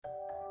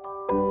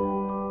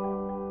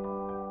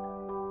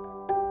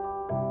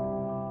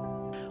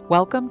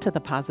Welcome to the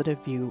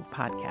Positive View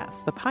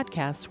podcast, the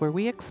podcast where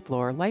we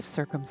explore life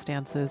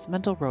circumstances,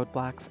 mental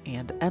roadblocks,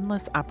 and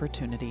endless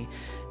opportunity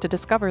to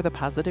discover the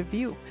positive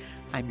view.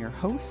 I'm your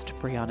host,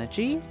 Brianna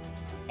G.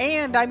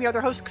 And I'm your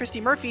other host,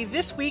 Christy Murphy.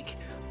 This week,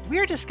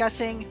 we're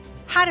discussing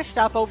how to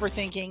stop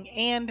overthinking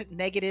and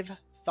negative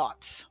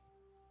thoughts.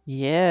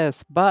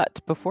 Yes, but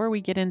before we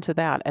get into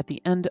that, at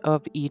the end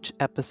of each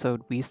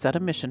episode, we set a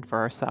mission for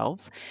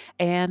ourselves.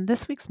 And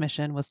this week's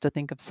mission was to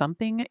think of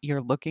something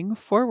you're looking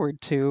forward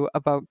to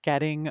about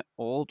getting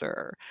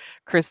older.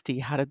 Christy,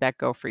 how did that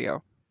go for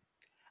you?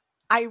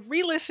 I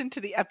re listened to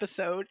the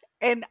episode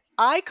and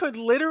I could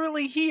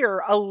literally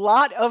hear a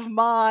lot of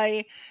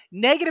my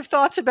negative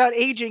thoughts about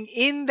aging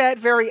in that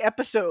very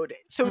episode.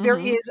 So there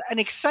Mm-hmm. is an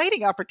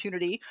exciting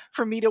opportunity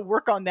for me to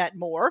work on that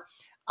more.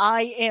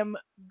 I am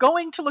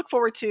going to look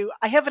forward to,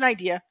 I have an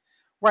idea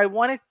where I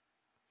want to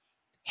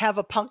have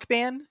a punk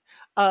band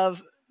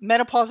of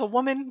menopausal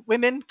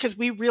women because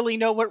we really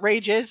know what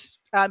rage is.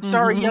 I'm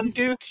sorry, young Mm-hmm.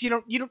 dudes, you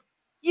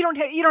don't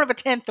have a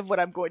tenth of what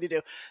I'm going to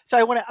do. So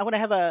I want to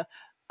have a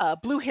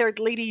blue-haired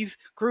ladies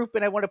group,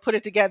 and I want to put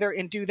it together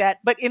and do that.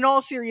 But in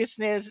all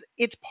seriousness,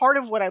 it's part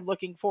of what I'm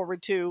looking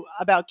forward to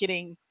about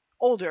getting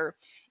older.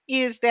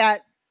 Is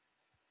that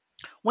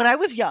when I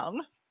was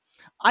young,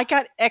 I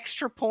got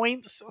extra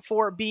points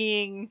for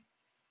being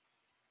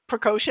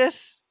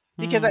precocious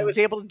because I was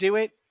able to do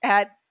it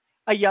at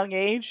a young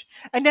age.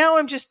 And now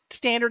I'm just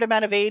standard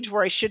amount of age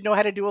where I should know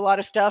how to do a lot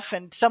of stuff.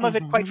 And some of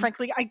it, quite Mm-hmm.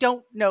 frankly, I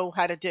don't know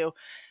how to do.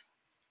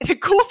 The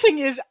cool thing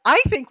is, I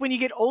think when you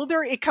get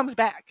older, it comes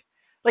back.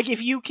 Like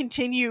if you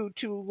continue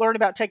to learn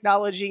about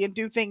technology and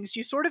do things,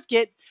 you sort of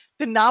get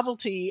the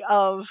novelty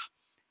of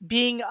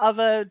being of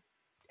an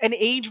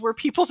age where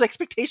people's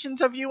expectations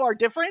of you are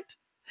different.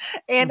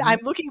 And Mm-hmm. I'm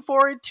looking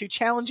forward to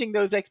challenging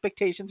those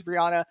expectations,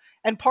 Brianna.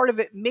 And part of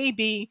it may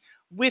be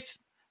with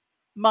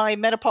my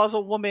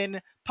menopausal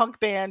woman punk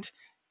band,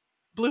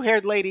 Blue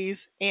Haired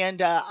Ladies,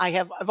 and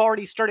I've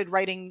already started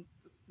writing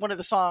one of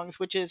the songs,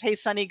 which is "Hey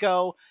Sunny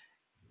Go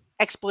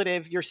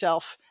Expletive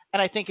Yourself,"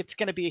 and I think it's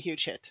going to be a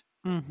huge hit.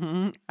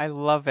 I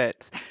love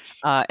it.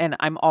 And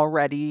I'm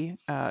already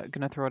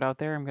going to throw it out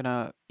there.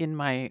 In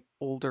my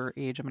older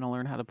age, I'm going to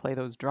learn how to play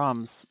those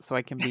drums so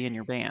I can be in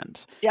your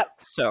band. Yep.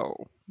 So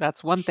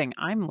that's one thing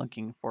I'm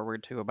looking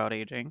forward to about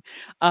aging.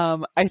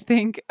 I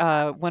think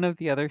one of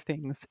the other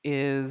things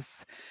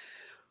is,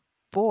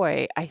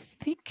 boy, I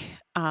think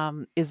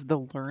is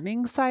the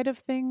learning side of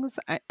things.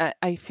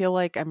 I feel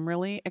like I'm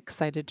really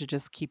excited to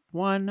just keep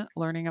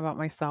learning about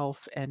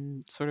myself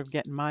and sort of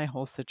getting my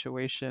whole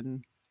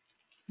situation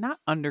not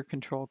under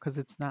control because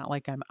it's not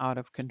like I'm out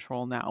of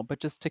control now, but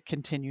just to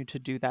continue to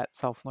do that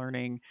self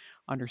learning,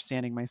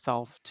 understanding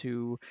myself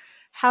to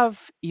have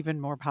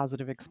even more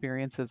positive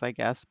experiences, I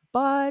guess.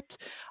 But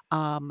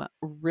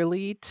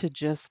really to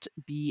just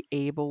be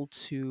able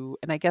to,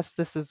 and I guess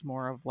this is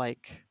more of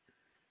like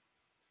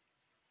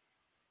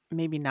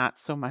maybe not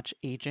so much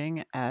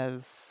aging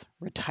as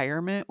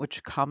retirement,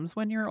 which comes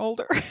when you're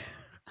older.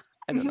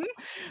 I don't Hmm. know.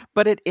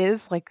 But it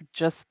is like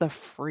just the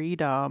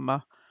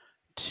freedom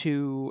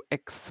to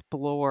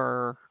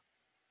explore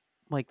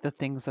like the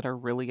things that are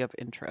really of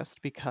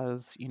interest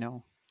because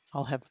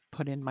I'll have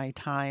put in my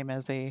time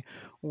as a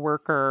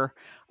worker,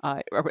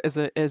 or as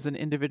an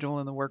individual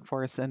in the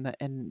workforce,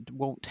 and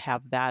won't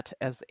have that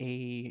as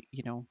a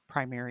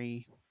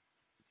primary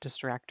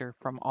distractor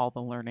from all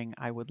the learning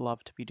I would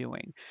love to be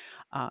doing.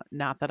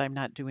 Not that I'm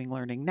not doing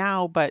learning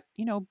now, but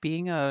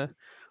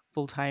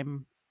full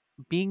time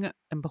being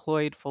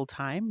employed full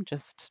time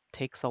just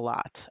takes a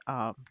lot.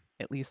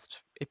 At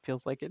least it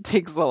feels like it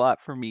takes a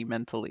lot for me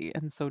mentally.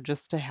 And so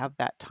just to have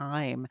that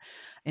time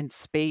and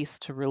space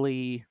to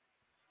really,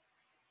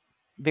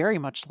 very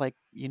much like,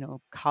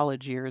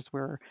 college years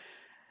where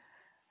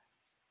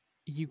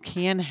you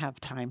can have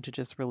time to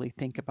just really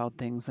think about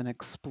things and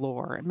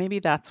explore. And maybe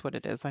that's what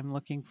it is. I'm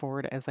looking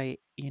forward as I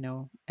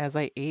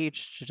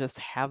age to just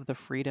have the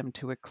freedom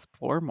to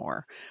explore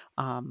more.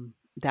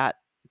 That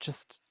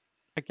just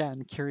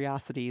again,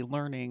 curiosity,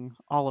 learning,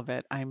 all of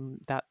it.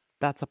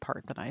 That's a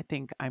part that I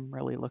think I'm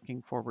really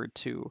looking forward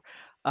to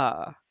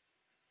uh,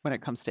 when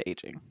it comes to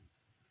aging.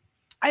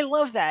 I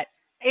love that.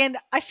 And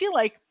I feel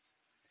like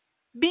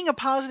being a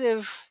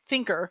positive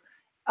thinker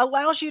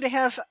allows you to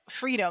have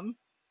freedom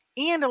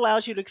and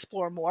allows you to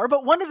explore more.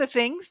 But one of the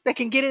things that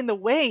can get in the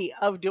way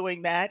of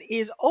doing that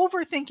is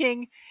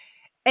overthinking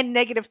and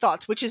negative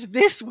thoughts, which is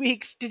this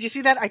week's. Did you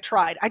see that? I You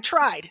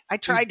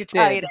tried to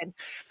tie it did. in.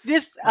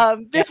 This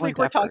this week Gallant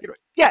we're effort. talking.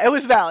 Yeah, it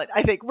was valid.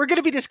 I think we're going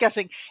to be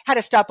discussing how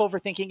to stop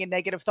overthinking and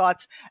negative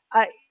thoughts.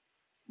 Uh,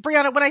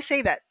 Brianna, when I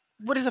say that,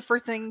 what is the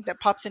first thing that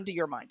pops into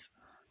your mind?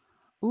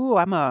 Ooh,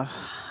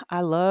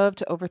 I love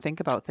to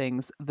overthink about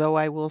things, though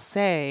I will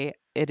say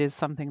it is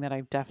something that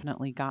I've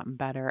definitely gotten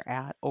better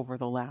at over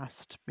the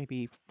last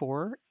maybe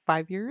 4,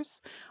 5 years.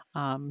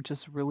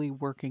 Just really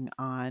working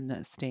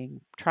on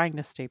trying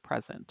to stay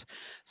present.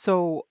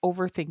 So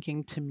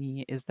overthinking to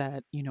me is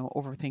that,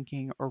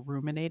 overthinking or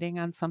ruminating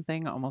on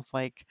something, almost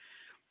like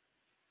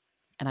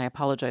and I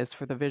apologize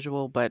for the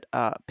visual, but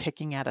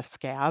picking at a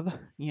scab,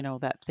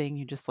 that thing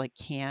you just like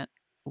can't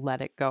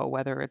let it go,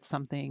 whether it's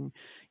something,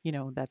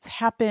 that's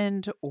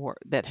happened or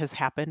that has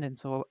happened. And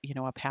so,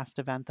 a past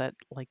event that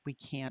like we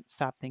can't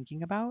stop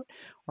thinking about,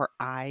 or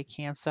I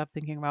can't stop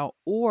thinking about,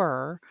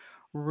 or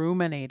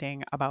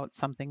ruminating about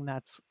something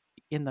that's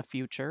in the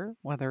future,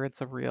 whether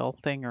it's a real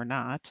thing or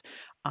not.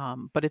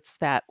 But it's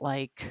that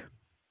like,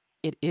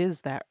 it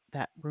is that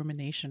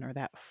rumination or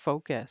that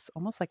focus,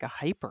 almost like a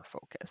hyper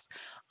focus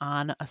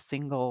on a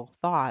single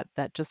thought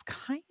that just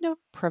kind of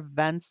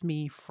prevents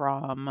me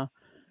from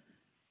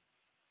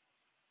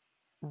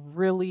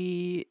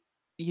really,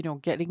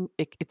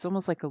 it's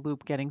almost like a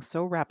loop, getting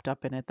so wrapped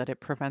up in it that it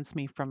prevents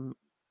me from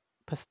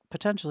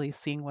potentially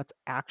seeing what's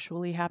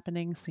actually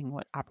happening, seeing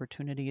what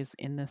opportunities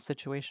in this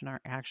situation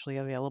are actually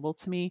available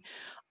to me.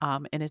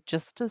 And it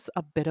just is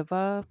a bit of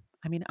a,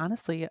 I mean,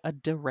 honestly, a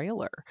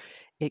derailer.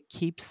 It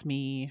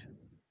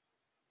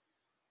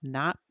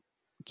not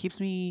keeps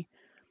me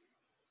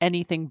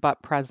anything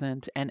but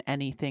present, and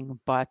anything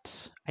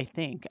but, I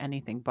think,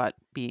 anything but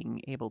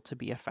being able to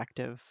be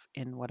effective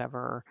in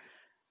whatever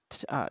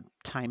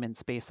time and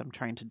space I'm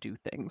trying to do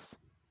things.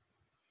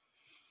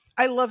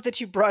 I love that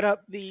you brought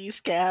up the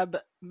scab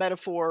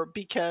metaphor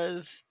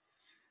because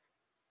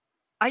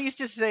I used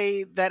to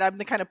say that I'm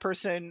the kind of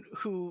person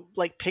who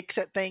like picks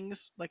at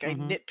things. Like I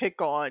Hmm.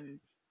 nitpick on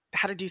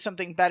how to do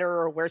something better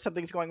or where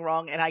something's going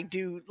wrong. And I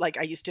do like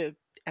I used to,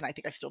 and I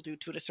think I still do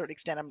to a certain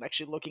extent. I'm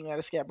actually looking at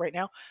a scab right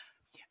now.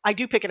 I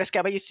do pick at a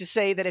scab. I used to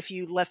say that if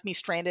you left me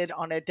stranded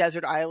on a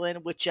desert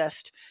island with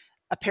just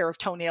a pair of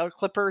toenail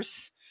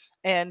clippers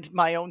and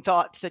my own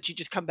thoughts, that you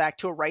just come back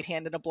to a right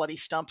hand and a bloody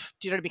stump.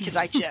 Do you know what I mean? Because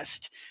I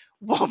just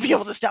won't be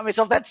able to stop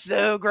myself. That's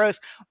so gross.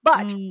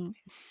 But Mm,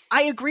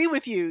 I agree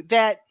with you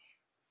that,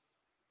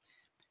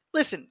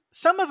 listen,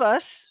 some of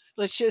us,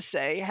 let's just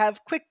say,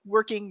 have quick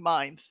working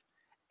minds.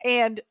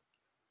 And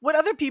what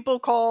other people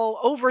call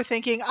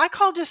overthinking, I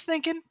call just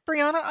thinking,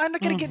 Brianna. I'm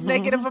not going to get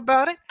negative mhm,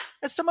 about it.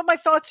 And some of my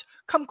thoughts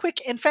come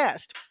quick and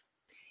fast.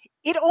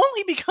 It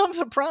only becomes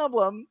a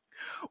problem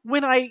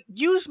when I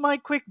use my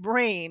quick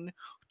brain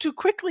to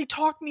quickly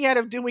talk me out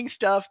of doing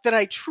stuff that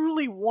I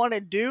truly want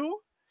to do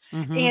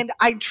mhm, and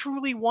I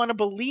truly want to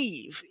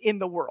believe in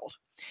the world.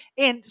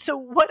 And so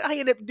what I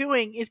end up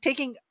doing is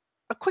taking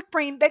a quick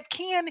brain that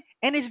can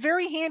and is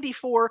very handy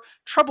for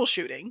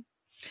troubleshooting,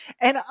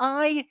 and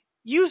I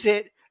use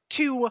it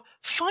to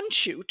fun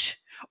shoot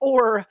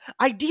or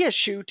idea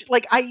shoot.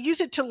 Like I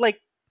use it to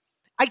like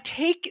I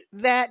take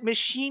that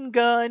machine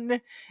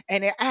gun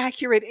and an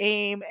accurate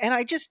aim and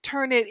I just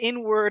turn it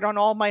inward on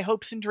all my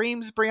hopes and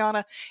dreams,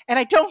 Brianna. And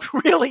I don't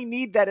really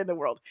need that in the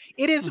world.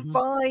 It is mhm,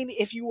 fine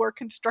if you are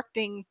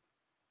constructing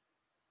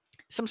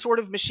some sort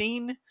of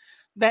machine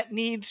that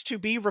needs to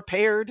be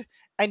repaired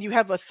and you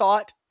have a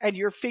thought and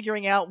you're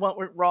figuring out what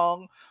went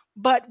wrong.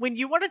 But when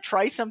you want to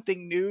try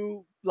something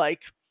new,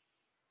 like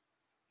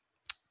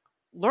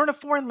learn a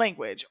foreign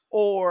language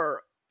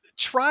or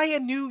try a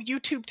new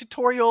YouTube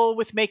tutorial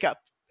with makeup.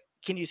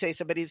 Can you say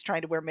somebody's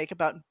trying to wear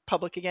makeup out in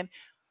public again?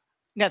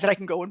 Now that I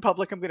can go in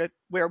public, I'm going to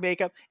wear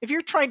makeup. If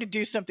you're trying to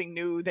do something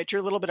new that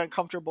you're a little bit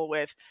uncomfortable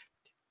with,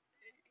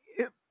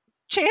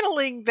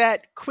 channeling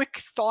that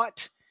quick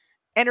thought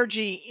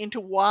energy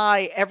into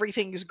why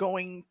everything is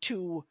going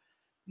to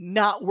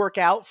not work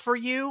out for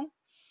you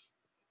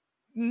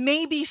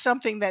may be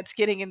something that's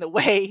getting in the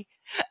way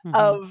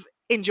mhm, of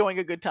enjoying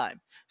a good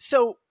time.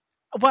 So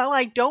while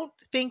I don't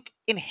think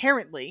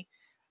inherently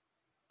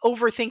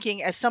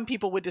overthinking, as some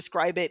people would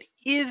describe it,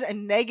 is a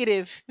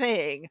negative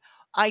thing,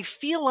 I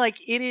feel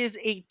like it is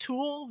a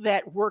tool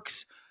that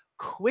works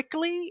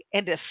quickly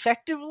and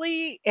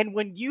effectively, and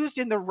when used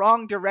in the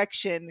wrong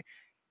direction,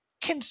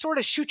 can sort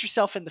of shoot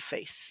yourself in the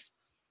face.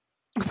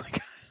 oh my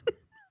God.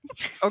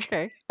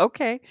 Okay,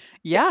 okay,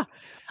 yeah,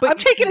 but I'm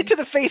taking it to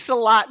the face a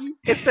lot,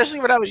 especially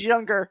when I was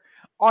younger,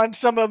 on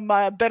some of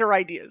my better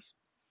ideas.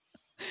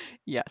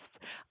 yes,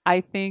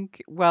 I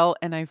think, well,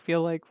 and I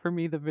feel like for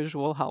me the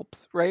visual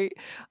helps, right?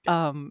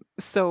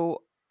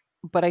 So,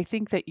 but I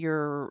think that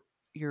you're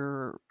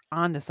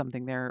onto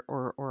something there,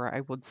 or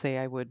I would say,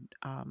 I would,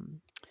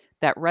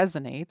 that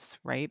resonates,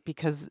 right?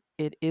 Because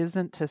it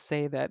isn't to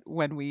say that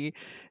when we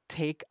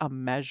take a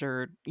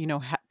measured,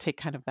 take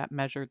kind of that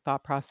measured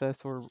thought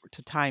process, or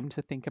to time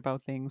to think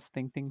about things,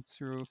 think things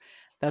through,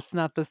 that's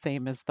not the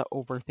same as the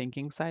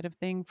overthinking side of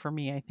thing. For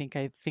me, I think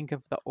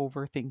of the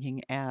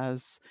overthinking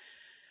as,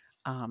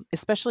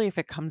 especially if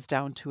it comes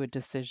down to a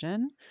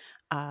decision.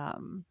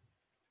 Um,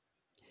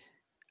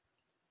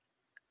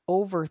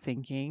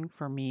 Overthinking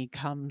for me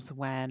comes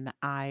when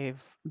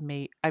I've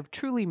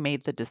truly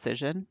made the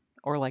decision,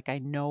 or like I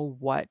know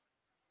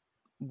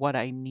what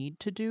I need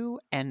to do,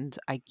 and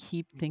I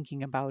keep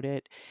thinking about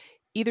it,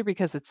 either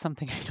because it's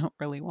something I don't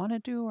really want to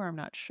do, or I'm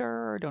not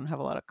sure, or don't have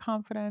a lot of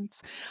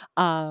confidence.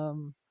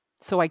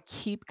 So I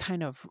keep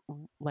kind of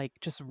like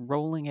just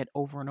rolling it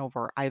over and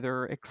over,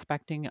 either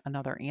expecting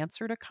another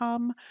answer to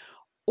come,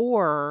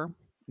 or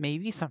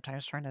maybe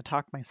sometimes trying to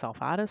talk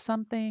myself out of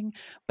something.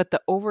 But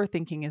the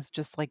overthinking is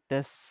just like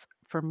this,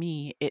 for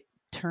me, it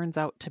turns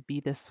out to be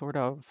this sort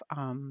of,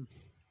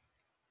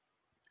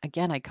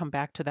 again, I come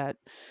back to that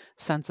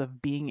sense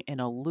of being in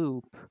a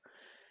loop.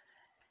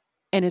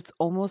 And it's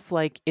almost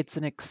like it's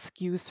an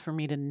excuse for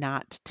me to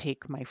not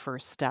take my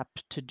first step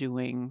to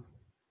doing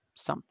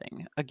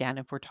something. Again,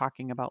 if we're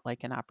talking about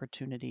like an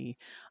opportunity,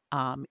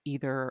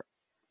 either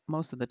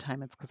most of the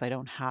time it's because I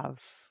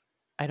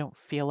don't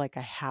feel like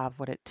I have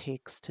what it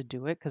takes to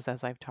do it. Because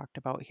as I've talked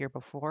about here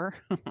before,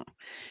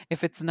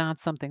 if it's not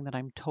something that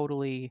I'm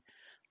totally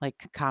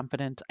like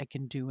confident I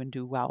can do and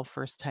do well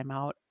first time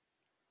out,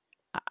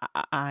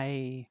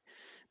 I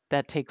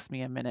that takes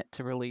me a minute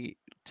to really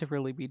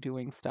be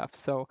doing stuff.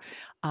 So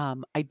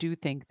I do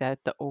think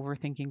that the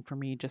overthinking for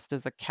me just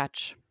as a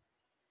catch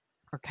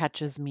or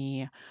catches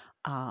me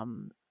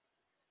um,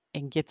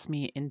 and gets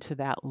me into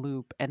that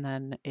loop, and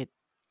then it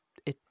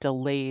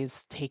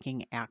delays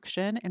taking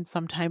action, and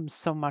sometimes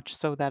so much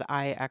so that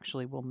I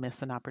actually will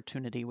miss an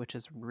opportunity, which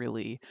is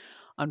really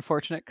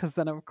unfortunate because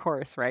then of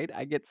course, right,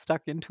 I get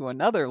stuck into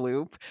another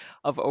loop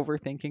of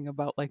overthinking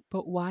about like,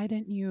 but why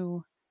didn't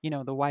you,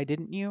 the why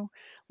didn't you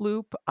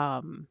loop.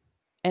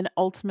 And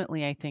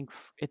ultimately I think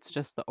it's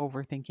just the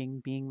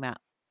overthinking being that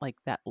like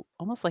that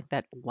almost like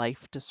that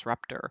life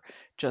disruptor,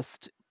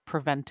 just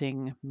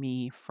preventing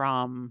me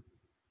from,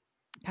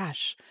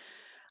 gosh,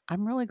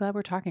 I'm really glad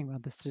we're talking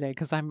about this today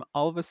because I'm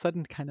all of a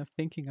sudden kind of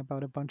thinking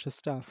about a bunch of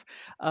stuff.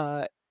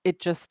 It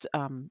just,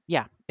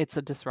 yeah, it's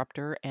a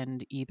disruptor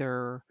and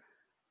either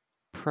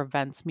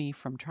prevents me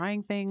from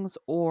trying things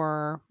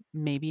or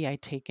maybe I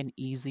take an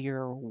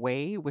easier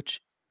way,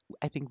 which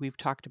I think we've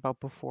talked about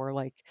before,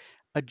 like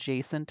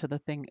adjacent to the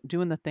thing,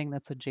 doing the thing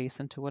that's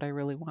adjacent to what I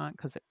really want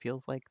because it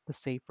feels like the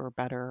safer,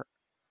 better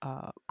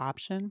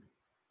option.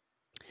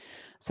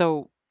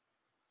 So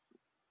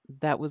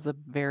that was a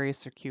very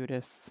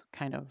circuitous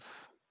kind of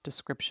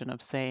description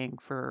of saying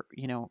for,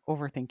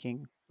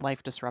 overthinking,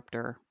 life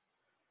disruptor.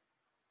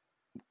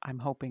 I'm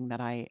hoping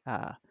that I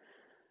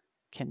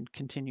can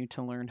continue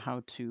to learn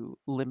how to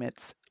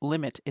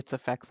limit its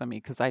effects on me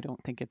because I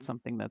don't think it's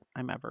something that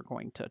I'm ever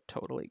going to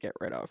totally get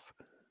rid of.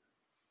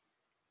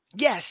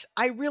 Yes,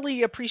 I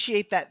really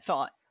appreciate that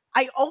thought.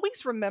 I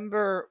always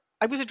remember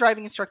I was a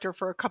driving instructor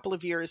for a couple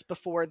of years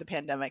before the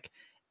pandemic,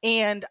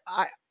 and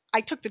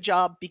I took the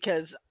job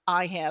because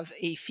I have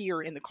a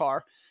fear in the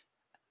car.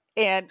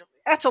 And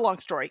that's a long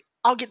story.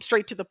 I'll get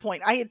straight to the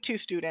point. I had two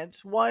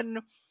students.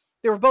 One,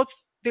 they were both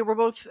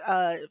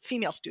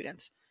female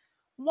students.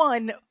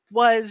 One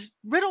was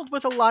riddled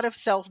with a lot of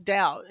self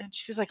doubt, and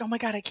she was like, "Oh my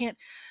god, I can't.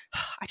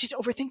 I just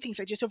overthink things.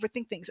 I just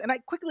overthink things." And I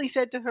quickly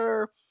said to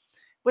her,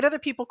 what other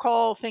people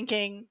call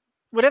thinking,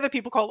 what other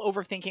people call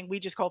overthinking, we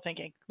just call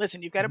thinking.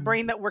 Listen, you've got a Mhm.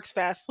 brain that works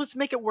fast. Let's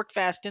make it work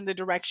fast in the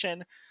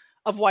direction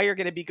of why you're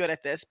going to be good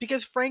at this.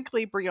 Because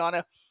frankly,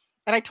 Brianna,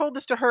 and I told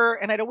this to her,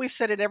 and I'd always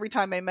said it every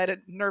time I met a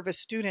nervous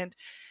student,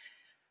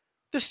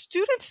 the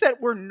students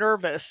that were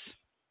nervous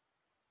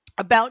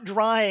about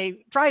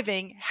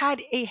driving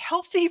had a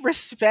healthy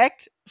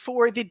respect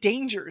for the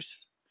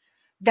dangers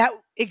that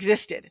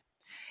existed.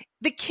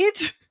 The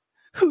kids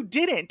who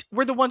didn't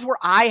were the ones where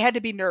I had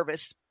to be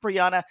nervous,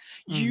 Brianna.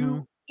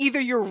 Mhm.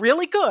 You're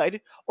really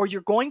good or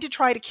you're going to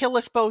try to kill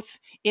us both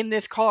in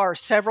this car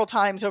several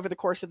times over the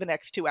course of the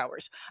next 2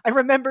 hours. I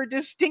remember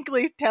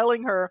distinctly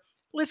telling her,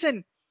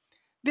 listen,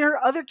 there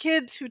are other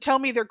kids who tell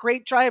me they're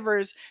great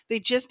drivers. They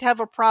just have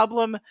a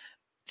problem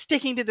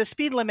sticking to the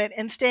speed limit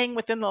and staying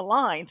within the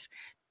lines.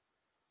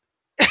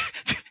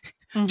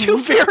 Two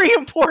Mhm. very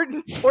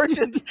important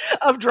portions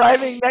of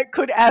driving that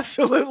could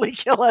absolutely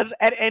kill us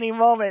at any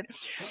moment.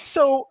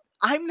 So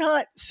I'm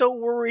not so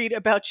worried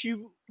about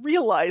you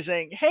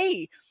realizing,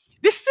 hey,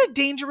 this is a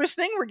dangerous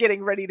thing we're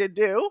getting ready to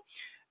do.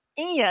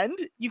 And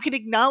you can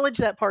acknowledge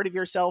that part of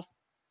yourself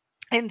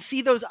and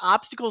see those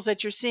obstacles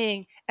that you're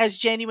seeing as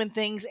genuine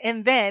things.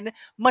 And then,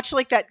 much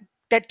like that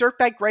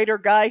dirtbag writer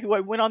guy who I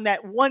went on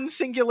that one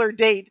singular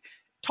date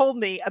told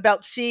me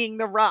about seeing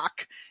the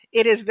rock,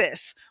 it is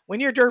this: when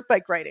you're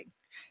dirtbag writing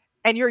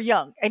and you're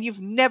young and you've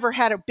never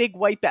had a big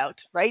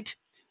wipeout, right?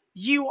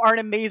 You are an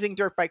amazing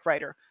dirt bike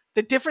rider.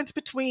 The difference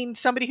between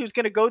somebody who's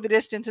going to go the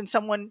distance and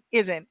someone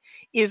isn't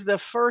is the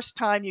first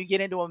time you get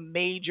into a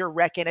major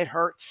wreck and it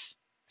hurts.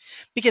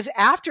 Because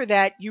after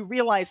that, you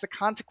realize the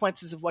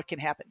consequences of what can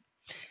happen.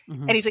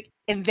 And Mhm. he's like,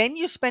 and then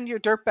you spend your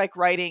dirt bike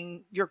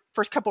riding your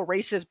first couple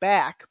races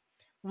back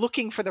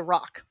looking for the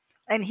rock.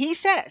 And he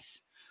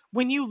says,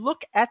 when you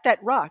look at that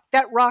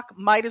rock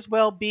might as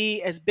well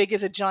be as big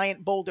as a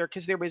giant boulder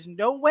because there was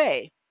no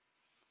way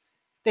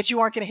that you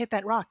aren't going to hit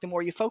that rock the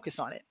more you focus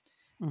on it.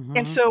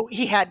 And Mhm. so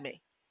he had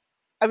me.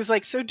 I was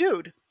like, so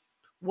dude,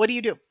 what do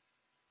you do?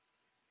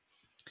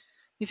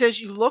 He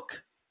says, you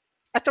look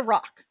at the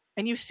rock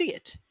and you see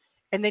it,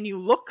 and then you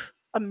look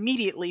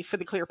immediately for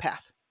the clear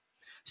path.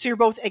 So you're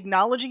both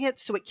acknowledging it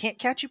so it can't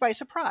catch you by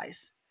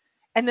surprise,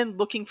 and then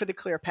looking for the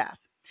clear path.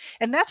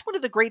 And that's one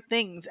of the great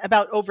things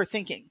about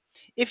overthinking.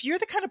 If you're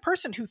the kind of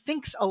person who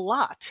thinks a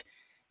lot,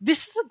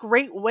 this is a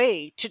great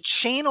way to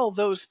channel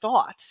those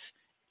thoughts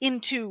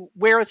into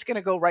where it's going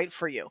to go right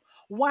for you.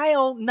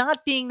 while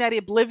not being that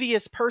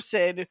oblivious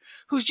person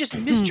who's just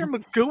Mr.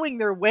 Magooing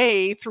their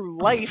way through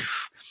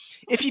life.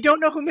 If you don't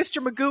know who Mr.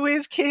 Magoo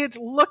is, kids,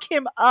 look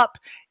him up.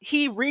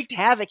 He wreaked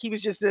havoc. He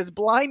was just this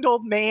blind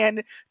old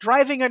man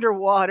driving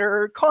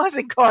underwater,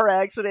 causing car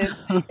accidents,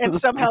 and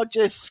somehow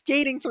just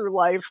skating through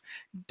life.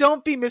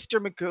 Don't be Mr.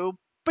 Magoo,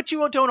 but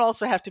you don't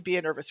also have to be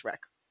a nervous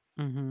wreck.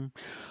 Hmm.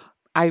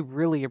 I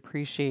really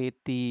appreciate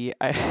the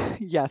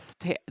yes,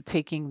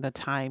 taking the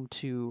time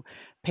to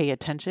pay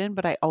attention,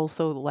 but I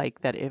also like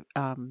that if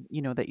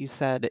that you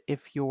said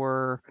if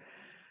you're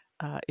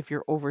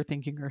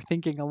overthinking or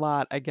thinking a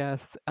lot, I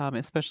guess,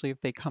 especially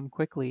if they come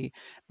quickly,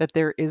 that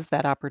there is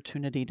that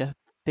opportunity to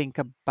think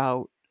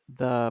about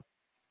the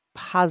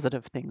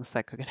positive things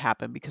that could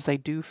happen, because I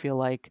do feel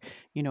like,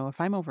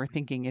 if I'm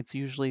overthinking, it's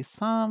usually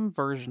some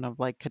version of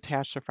like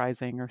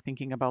catastrophizing or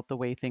thinking about the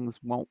way things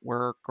won't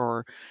work,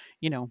 or,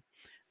 you know,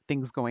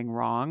 things going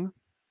wrong.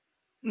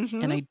 And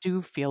Mm-hmm. I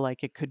do feel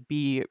like it could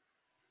be,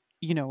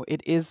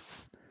 it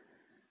is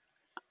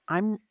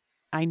I'm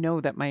I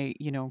know that my,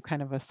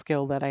 kind of a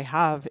skill that I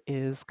have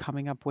is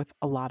coming up with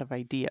a lot of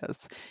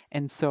ideas.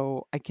 And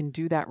so I can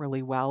do that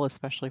really well,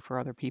 especially for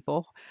other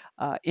people,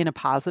 in a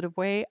positive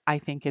way. I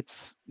think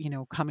it's,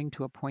 coming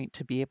to a point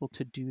to be able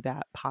to do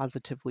that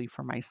positively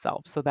for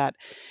myself. So that,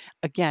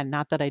 again,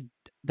 not that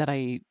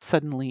I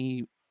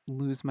suddenly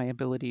lose my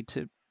ability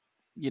to,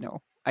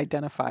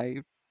 identify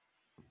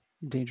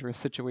dangerous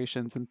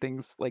situations and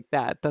things like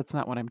that. That's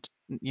not what I'm,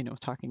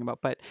 talking about.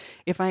 But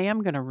if I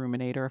am going to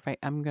ruminate, or if I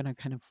am going to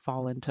kind of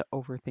fall into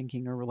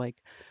overthinking, or like,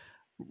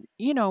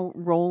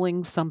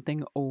 rolling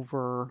something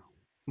over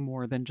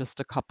more than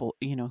just a couple,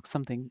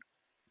 something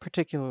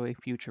particularly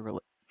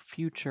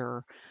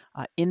future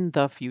in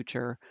the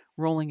future,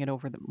 rolling it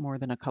over more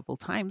than a couple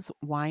times,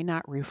 why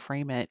not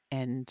reframe it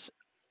and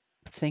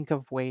think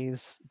of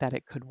ways that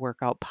it could work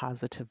out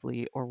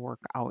positively or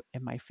work out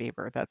in my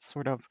favor? That's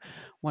sort of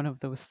one of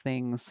those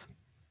things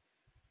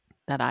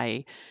that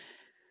I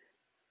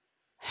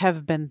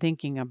have been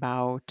thinking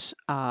about,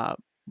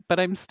 but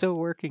I'm still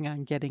working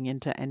on getting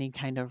into any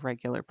kind of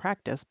regular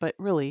practice. But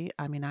really,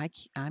 I mean,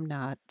 I'm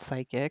not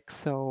psychic,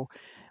 so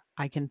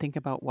I can think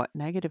about what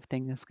negative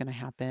thing is going to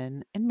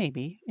happen, and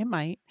maybe it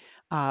might,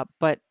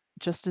 but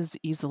just as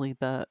easily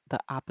the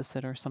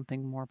opposite or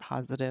something more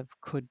positive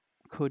could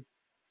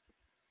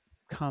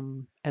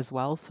come as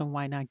well. So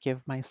why not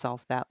give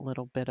myself that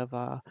little bit of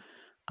a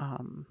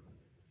um,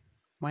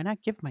 why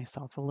not give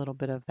myself a little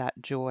bit of that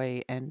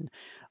joy and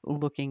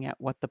looking at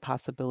what the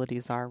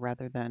possibilities are,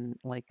 rather than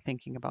like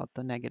thinking about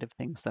the negative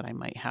things that I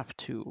might have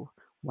to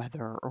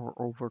weather or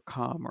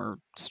overcome or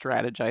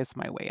strategize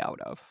my way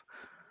out of.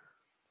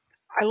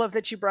 I love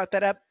that you brought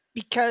that up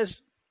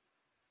because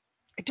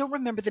I don't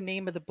remember the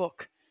name of the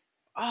book.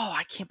 Oh,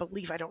 I can't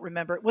believe I don't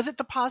remember it. Was it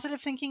The Positive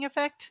Thinking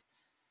Effect?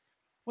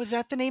 Was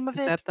that the name of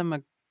Is it? that the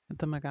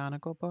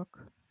McGonagall book?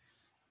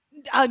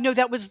 No,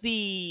 that was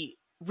the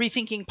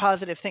Rethinking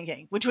Positive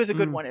Thinking, which was a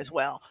good Mm, one as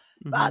well.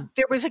 mm-hmm,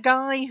 There was a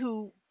guy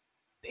who,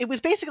 it was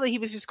basically, he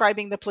was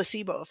describing the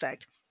placebo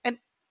effect. And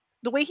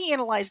the way he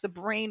analyzed the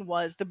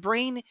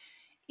brain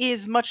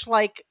is much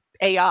like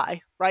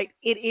AI, right?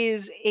 It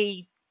is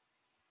a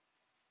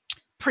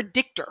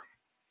predictor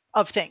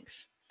of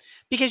things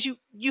because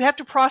you have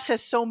to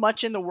process so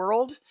much in the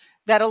world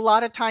that a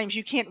lot of times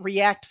you can't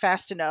react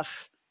fast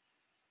enough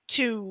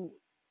to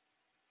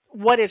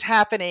what is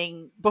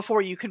happening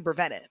before you can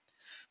prevent it.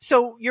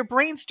 So your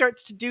brain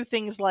starts to do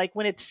things like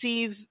when it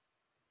sees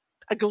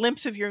a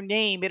glimpse of your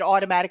name, it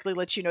automatically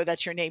lets you know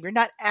that's your name. You're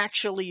not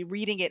actually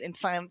reading it and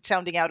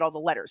sounding out all the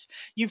letters.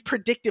 You've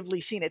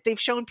predictively seen it. They've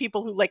shown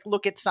people who like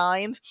look at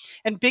signs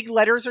and big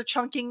letters are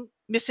chunking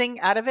missing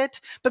out of it,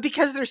 but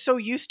because they're so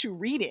used to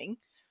reading,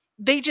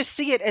 they just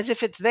see it as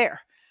if it's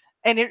there.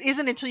 And it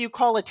isn't until you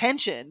call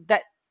attention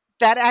that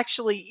that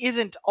actually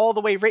isn't all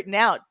the way written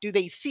out do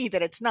they see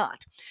that it's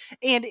not.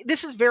 And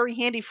this is very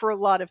handy for a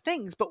lot of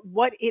things, but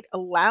what it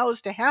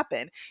allows to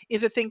happen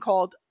is a thing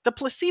called the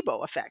placebo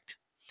effect.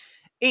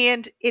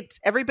 And it's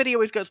everybody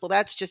always goes, well,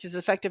 that's just as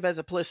effective as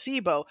a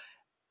placebo.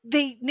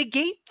 They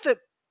negate the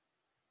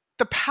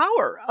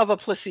power of a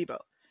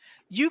placebo.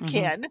 You mm-hmm,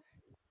 can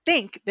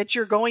think that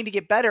you're going to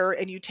get better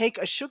and you take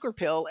a sugar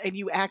pill and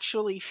you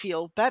actually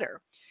feel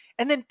better.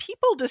 And then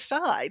people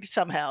decide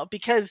somehow,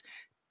 because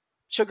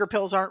sugar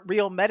pills aren't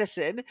real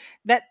medicine,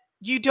 that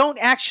you don't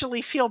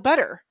actually feel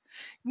better.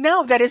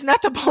 No, that is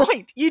not the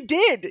point. You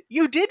did.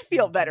 You did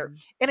feel better. mm-hmm,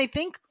 And I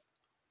think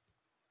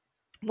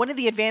one of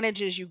the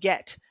advantages you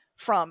get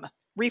from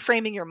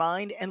reframing your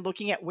mind and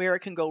looking at where it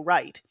can go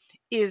right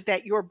is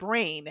that your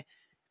brain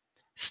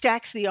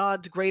stacks the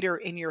odds greater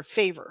in your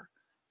favor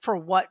for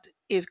what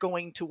is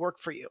going to work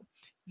for you.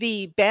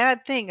 The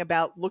bad thing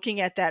about looking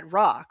at that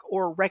rock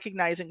or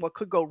recognizing what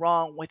could go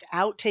wrong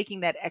without taking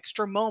that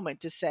extra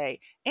moment to say,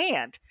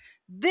 and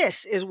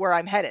this is where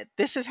I'm headed.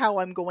 This is how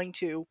I'm going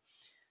to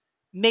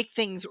make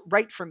things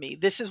right for me.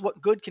 This is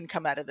what good can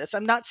come out of this.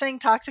 I'm not saying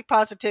toxic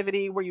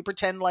positivity where you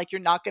pretend like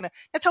you're not going to.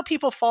 That's how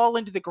people fall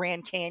into the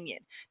Grand Canyon.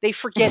 They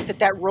forget that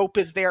that rope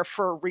is there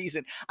for a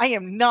reason. I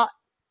am not.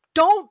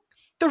 Don't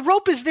The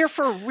rope is there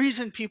for a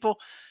reason, people.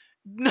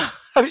 No,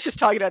 I was just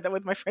talking about that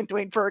with my friend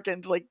Dwayne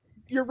Perkins. Like,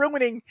 you're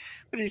ruining,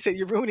 what did he say?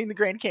 You're ruining the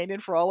Grand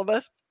Canyon for all of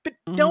us. But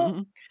don't,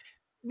 Mhm.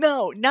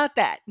 no, not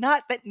that.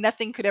 Not that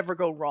nothing could ever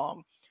go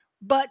wrong,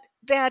 but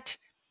that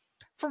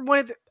for one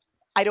of the,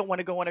 I don't want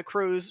to go on a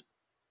cruise.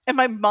 And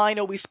my mind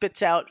always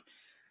spits out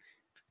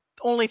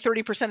only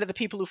 30% of the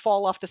people who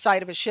fall off the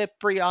side of a ship,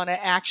 Brianna,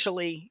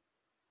 actually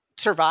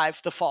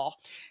survive the fall.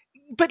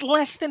 But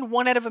less than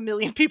 1 out of 1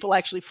 million people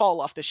actually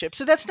fall off the ship.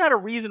 So that's not a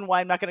reason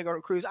why I'm not going to go on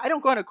a cruise. I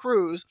don't go on a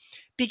cruise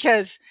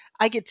because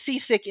I get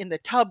seasick in the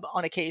tub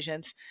on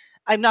occasions.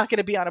 I'm not going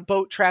to be on a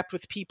boat trapped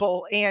with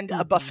people and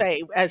a Mhm.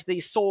 buffet as the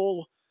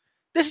sole.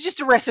 This is just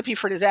a recipe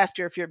for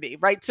disaster if you're me,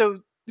 right?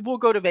 So we'll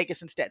go to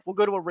Vegas instead. We'll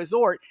go to a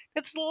resort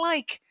that's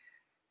like,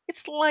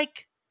 it's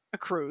like a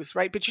cruise,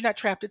 right? But you're not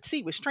trapped at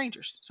sea with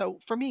strangers. So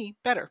for me,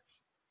 better.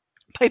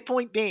 My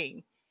point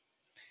being,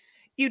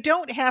 you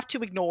don't have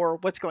to ignore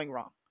what's going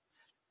wrong,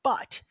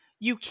 but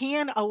you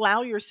can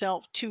allow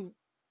yourself to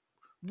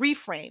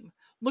reframe,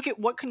 look at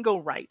what can go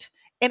right,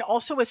 and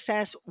also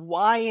assess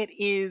why it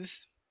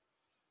is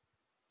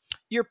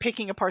you're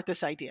picking apart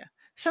this idea.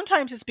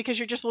 Sometimes it's because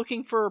you're just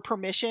looking for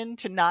permission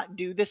to not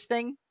do this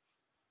thing.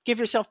 Give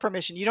yourself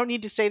permission. You don't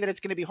need to say that it's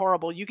going to be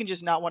horrible. You can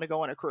just not want to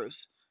go on a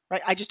cruise,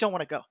 right? I just don't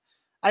want to go.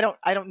 I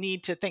don't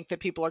need to think that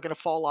people are going to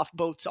fall off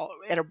boats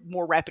at a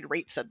more rapid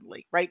rate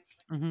suddenly, right?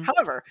 Mhm.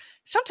 However,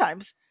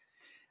 sometimes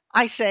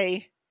I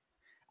say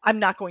I'm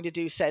not going to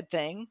do said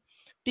thing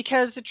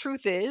because the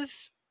truth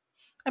is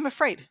I'm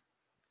afraid.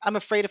 I'm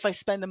afraid if I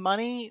spend the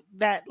money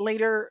that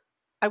later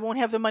I won't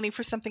have the money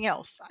for something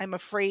else. I'm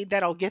afraid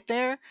that I'll get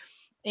there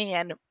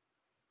and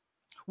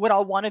what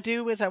I'll want to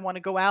do is I want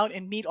to go out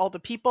and meet all the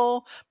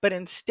people, but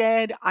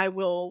instead I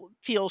will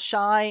feel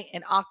shy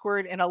and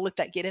awkward and I'll let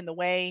that get in the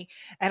way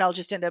and I'll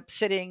just end up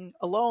sitting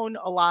alone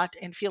a lot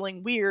and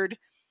feeling weird.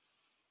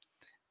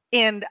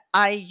 And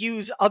I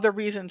use other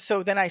reasons.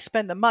 So then I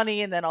spend the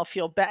money and then I'll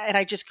feel bad. And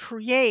I just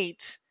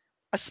create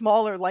a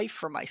smaller life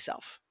for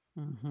myself.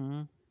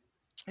 Mhm.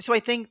 So I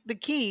think the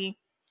key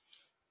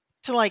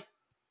to like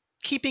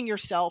keeping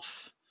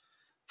yourself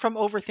from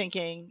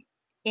overthinking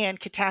and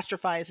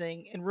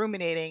catastrophizing and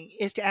ruminating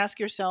is to ask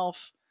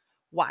yourself,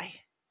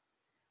 why?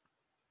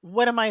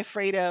 What am I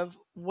afraid of?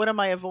 What am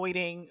I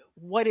avoiding?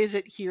 What is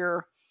it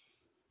here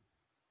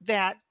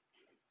that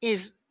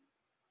is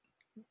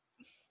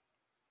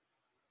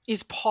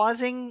is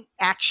pausing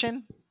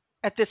action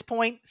at this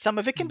point? Some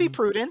of it can be Mhm.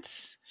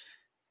 prudence.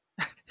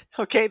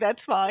 Okay,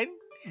 that's fine.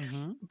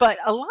 Mhm. But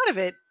a lot of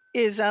it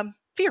is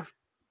fear.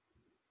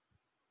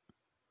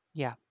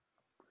 Yeah.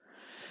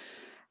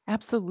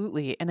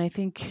 Absolutely. And I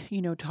think,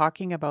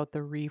 talking about the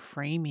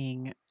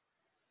reframing,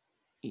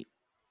 y-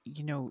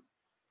 you know,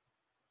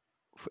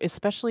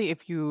 especially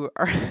if you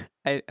are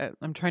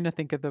I'm trying to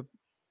think of the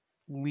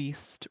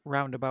least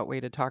roundabout way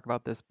to talk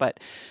about this, but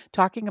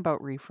talking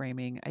about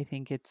reframing, I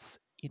think it's,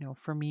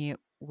 for me, it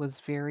was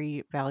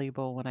very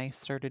valuable when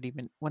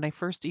when I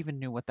first even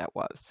knew what that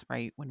was,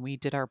 right? When we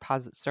did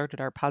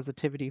started our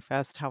positivity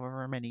fest,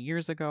 however many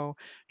years ago,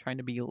 trying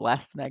to be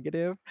less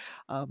negative,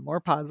 more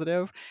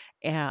positive.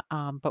 And,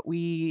 but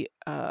we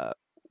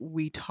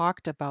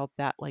talked about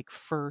that like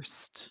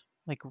first,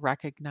 like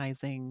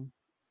recognizing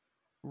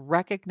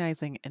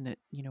and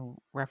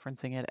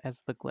referencing it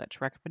as the glitch,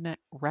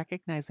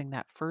 recognizing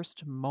that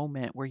first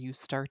moment where you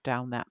start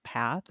down that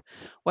path,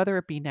 whether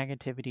it be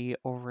negativity,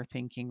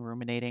 overthinking,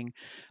 ruminating,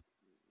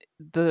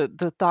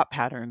 the thought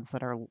patterns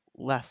that are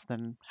less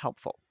than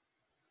helpful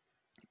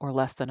or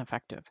less than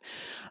effective.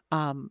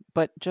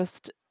 But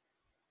just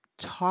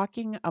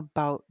talking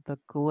about the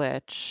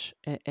glitch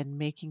and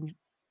making,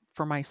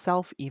 for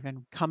myself,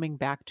 even coming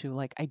back to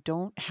like, I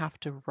don't have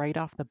to right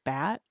off the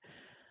bat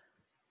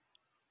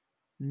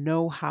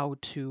know how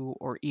to,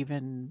 or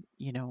even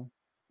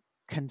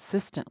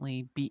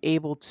consistently be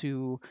able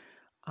to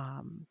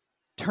um,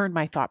 turn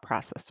my thought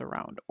process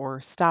around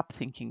or stop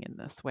thinking in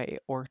this way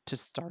or to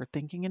start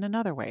thinking in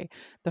another way.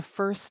 The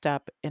first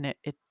step in it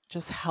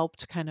just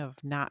helped kind of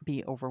not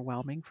be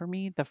overwhelming for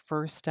me. The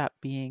first step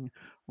being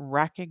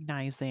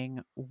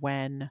recognizing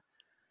when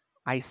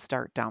I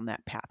start down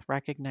that path,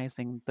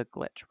 recognizing the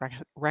glitch,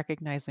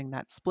 recognizing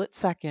that split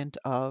second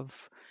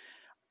of,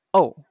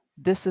 oh,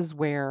 this is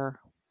where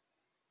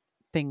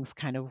things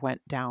kind of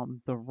went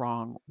down the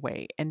wrong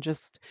way. And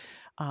just,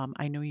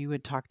 I know you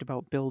had talked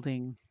about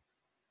building,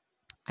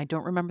 I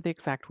don't remember the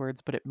exact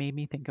words, but it made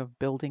me think of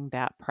building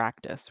that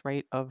practice,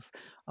 right? Of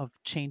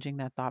changing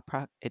that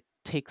it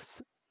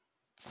takes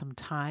some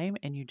time,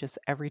 and you just,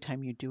 every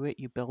time you do it,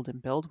 you build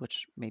and build,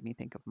 which made me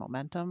think of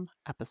momentum,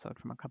 episode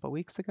from a couple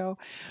weeks ago.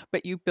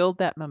 But you build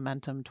that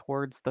momentum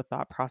towards the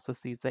thought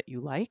processes that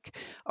you like,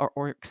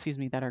 or excuse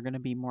me, that are going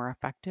to be more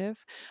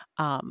effective.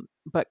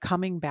 But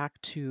coming back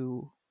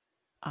to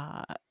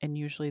and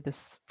usually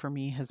this for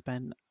me has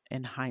been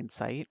in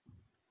hindsight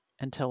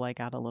until I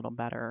got a little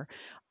better.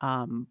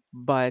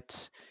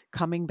 But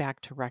coming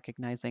back to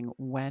recognizing,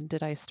 when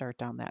did I start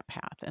down that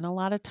path? And a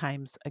lot of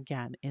times,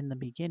 again, in the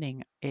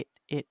beginning, I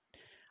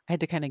had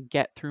to kind of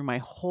get through my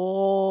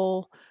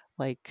whole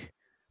like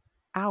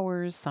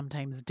hours,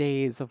 sometimes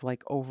days of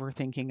like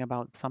overthinking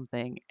about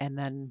something, and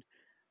then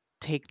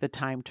take the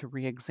time to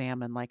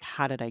re-examine like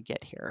how did I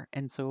get here?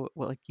 And so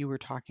well, like you were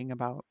talking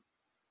about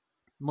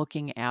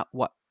looking at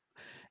what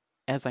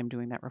as I'm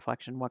doing that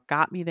reflection, what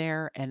got me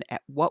there and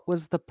at what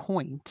was the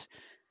point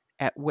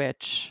at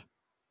which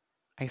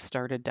I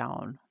started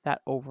down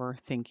that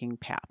overthinking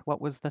path? What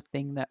was the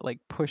thing that like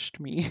pushed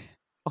me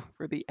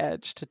over the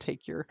edge to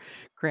take your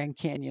Grand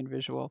Canyon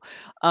visual?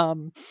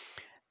 Um,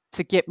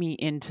 to get me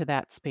into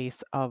that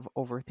space of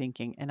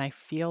overthinking. And I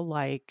feel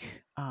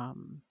like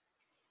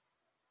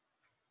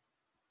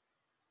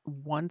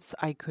once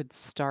I could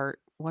start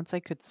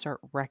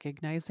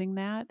recognizing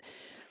that,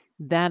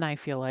 then I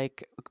feel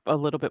like a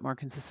little bit more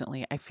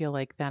consistently, I feel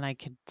like then I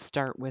could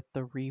start with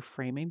the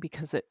reframing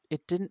because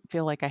it didn't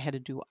feel like I had to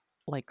do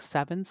like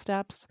 7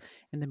 steps.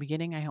 In the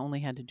beginning, I only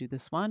had to do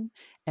this one,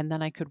 and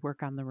then I could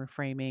work on the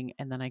reframing,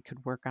 and then I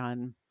could work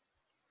on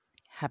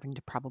having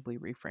to probably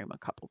reframe a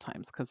couple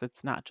times because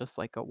it's not just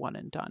like a one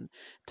and done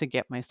to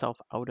get myself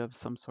out of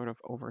some sort of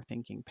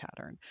overthinking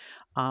pattern.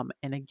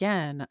 And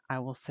again, I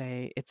will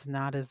say it's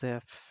not as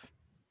if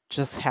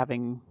just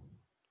having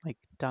like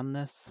done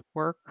this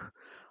work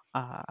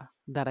uh,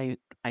 that I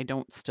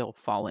don't still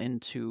fall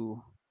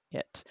into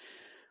it,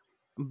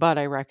 but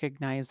I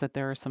recognize that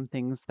there are some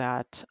things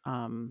that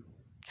kind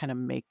of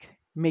make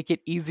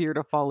it easier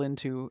to fall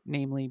into,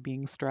 namely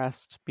being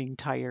stressed, being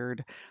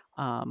tired,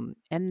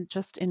 and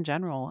just in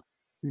general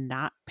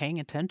not paying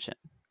attention.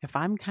 If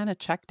I'm kind of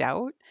checked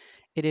out,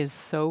 it is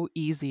so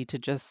easy to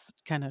just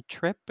kind of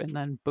trip and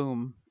then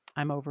boom,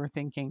 I'm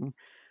overthinking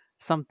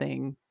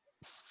something.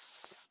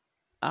 S-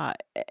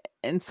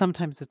 and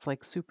sometimes it's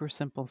like super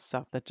simple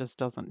stuff that just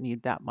doesn't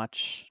need that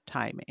much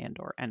time and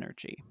or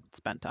energy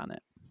spent on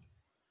it.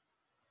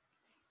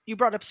 You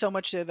brought up so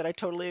much there that I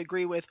totally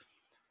agree with.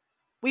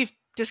 We've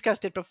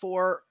discussed it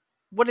before.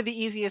 What are the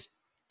easiest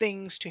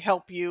things to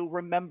help you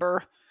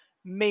remember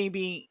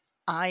maybe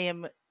I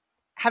am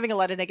having a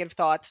lot of negative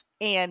thoughts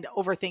and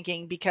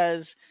overthinking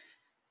because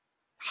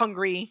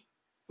hungry,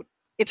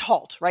 it's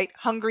halt, right?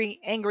 Hungry,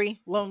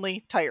 angry,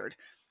 lonely, tired.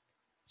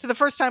 So the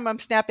first time I'm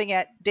snapping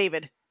at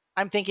David,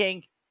 I'm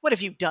thinking, what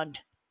have you done,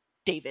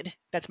 David?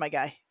 That's my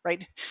guy,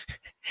 right?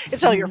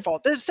 It's all your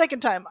fault. The second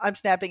time I'm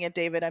snapping at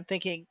David, I'm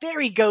thinking, there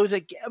he goes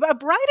again.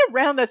 Right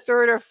around the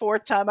third or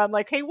fourth time, I'm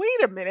like, hey,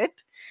 wait a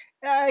minute.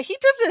 He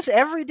does this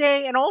every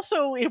day, and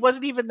also it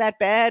wasn't even that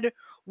bad.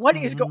 What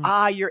is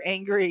Mhm. you're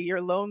angry,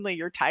 you're lonely,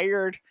 you're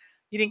tired,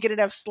 you didn't get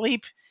enough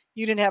sleep,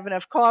 you didn't have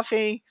enough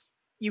coffee,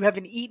 you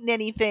haven't eaten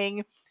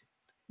anything.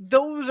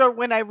 Those are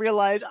when I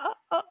realize,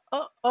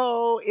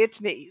 oh,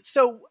 it's me.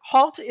 So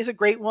halt is a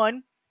great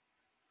one.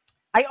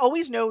 I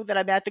always know that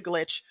I'm at the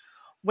glitch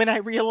when I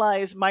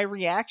realize my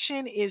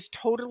reaction is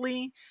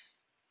totally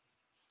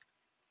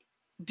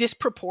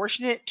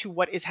disproportionate to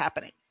what is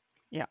happening.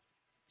 Yeah.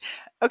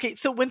 Okay,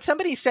 so when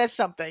somebody says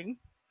something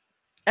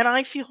and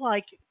I feel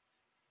like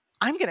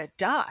I'm going to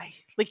die,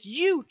 like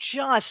you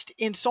just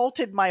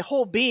insulted my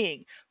whole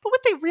being. But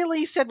what they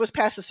really said was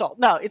pass the salt.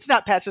 No, it's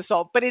not pass the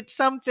salt, but it's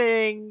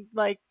something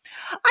like,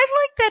 I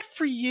like that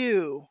for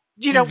you.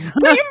 You know,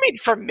 what do you mean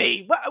for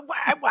me?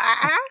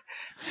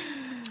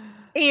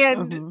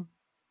 And Uh-huh.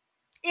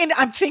 and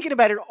I'm thinking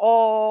about it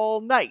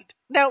all night.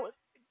 Now,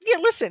 yeah,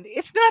 listen,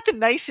 it's not the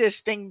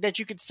nicest thing that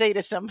you could say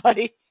to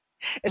somebody,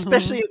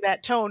 especially Mhm. in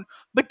that tone.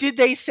 But did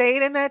they say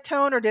it in that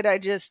tone or did I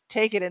just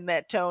take it in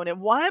that tone?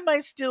 And why am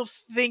I still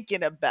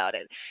thinking about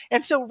it?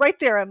 And so right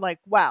there, I'm like,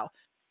 wow,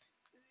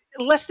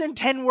 less than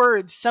 10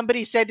 words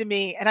somebody said to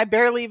me and I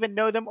barely even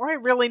know them or I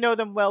really know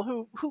them well.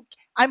 Who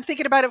I'm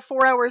thinking about it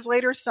 4 hours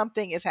later,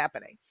 something is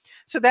happening.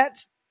 So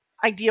that's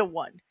idea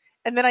one.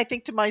 And then I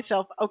think to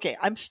myself, okay,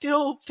 I'm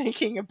still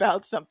thinking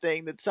about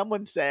something that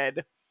someone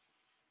said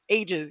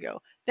ages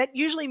ago. That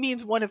usually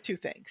means one of two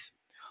things.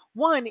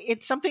 One,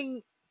 it's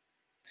something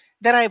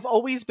that I've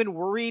always been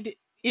worried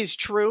is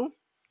true,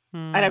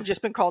 and Mm. I've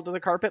just been called to the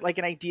carpet, like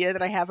an idea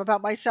that I have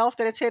about myself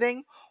that it's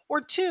hitting.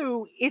 Or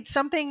two, it's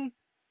something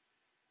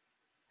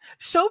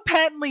so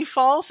patently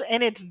false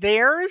and it's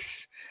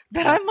theirs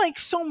that Yeah. I'm like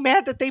so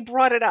mad that they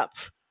brought it up.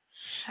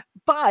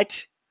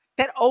 But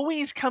that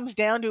always comes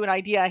down to an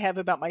idea I have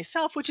about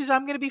myself, which is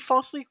I'm going to be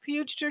falsely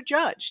accused or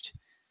judged.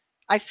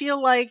 I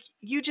feel like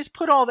you just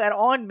put all that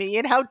on me,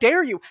 and how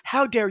dare you?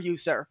 How dare you,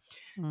 sir?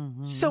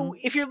 So, Mhm.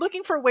 if you're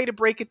looking for a way to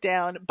break it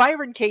down,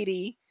 Byron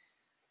Katie,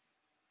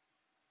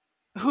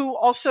 who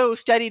also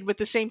studied with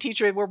the same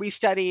teacher where we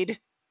studied,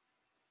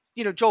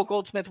 Joel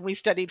Goldsmith, when we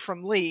studied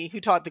from Lee,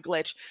 who taught the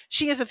glitch,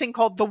 she has a thing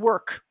called The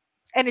Work.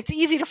 And it's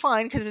easy to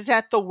find because it's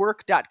at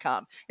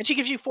thework.com. And she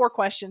gives you 4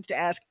 questions to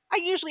ask. I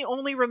usually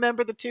only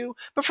remember the two,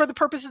 but for the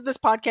purposes of this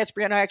podcast,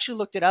 Brianna, I actually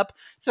looked it up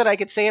so that I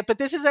could say it. But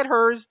this is at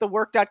hers,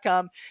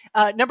 thework.com.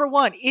 Number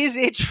one, is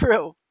it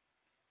true?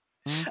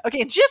 Mm.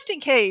 Okay, and just in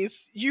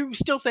case you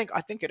still think,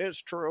 I think it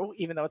is true,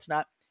 even though it's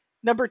not.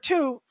 Number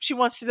two, she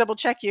wants to double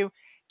check you.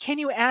 Can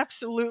you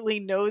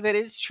absolutely know that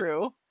it's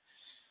true?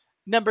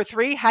 Number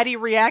three, how do you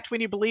react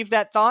when you believe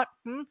that thought?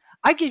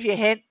 I give you a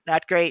hint.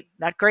 Not great.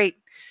 Not great.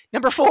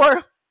 Number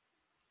four,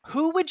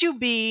 Who would you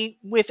be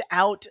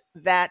without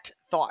that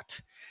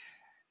thought?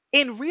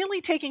 And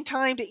really taking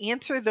time to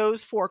answer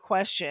those four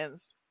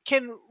questions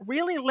can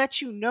really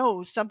let you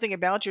know something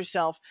about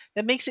yourself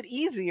that makes it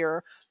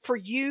easier for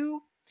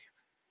you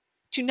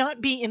to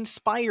not be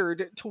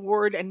inspired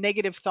toward a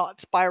negative thought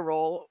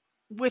spiral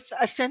with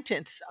a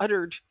sentence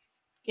uttered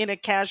in a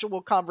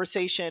casual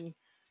conversation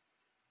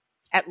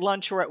at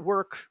lunch or at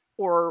work,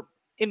 or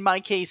in my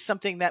case,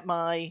 something that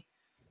my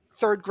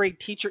third grade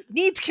teacher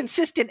needs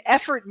consistent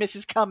effort,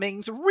 Mrs.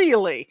 Cummings.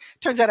 Really?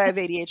 Turns out I have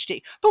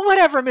ADHD. But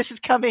whatever, Mrs.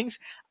 Cummings.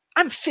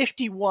 I'm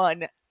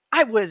 51.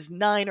 I was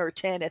 9 or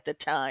 10 at the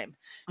time.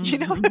 You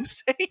know what I'm Mhm.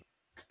 saying?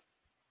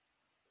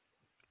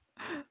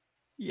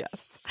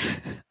 Yes.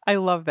 I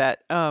love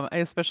that. I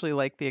especially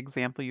like the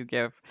example you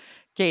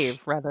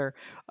gave rather.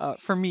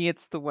 For me,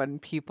 it's the one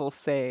people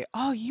say,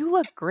 "Oh, you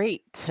look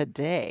great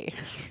today."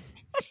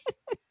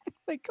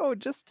 Like, "Oh,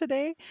 just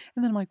today?"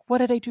 And then I'm like, "What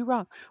did I do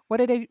wrong? What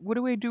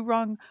do I do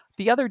wrong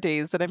the other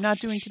days that I'm not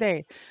doing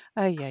today?"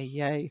 Ay,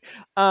 ay,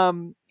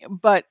 ay.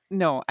 But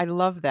no, I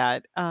love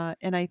that.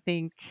 And I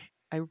think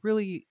I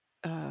really,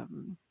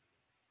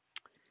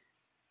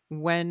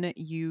 when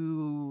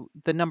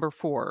the number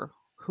four,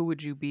 who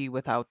would you be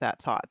without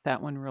that thought?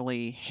 That one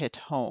really hit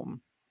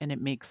home. And it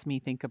makes me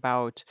think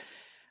about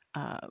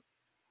uh,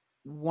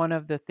 one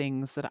of the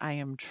things that I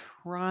am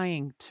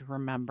trying to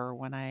remember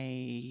when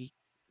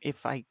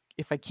if I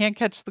can't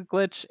catch the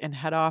glitch and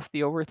head off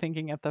the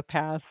overthinking at the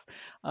pass,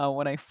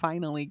 when I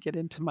finally get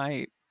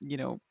into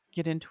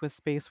get into a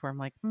space where I'm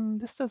like,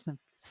 this doesn't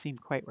seem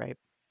quite right,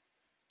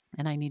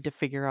 and I need to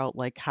figure out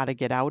like how to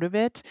get out of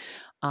it.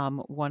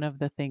 One of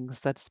the things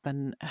that's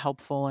been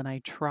helpful, and I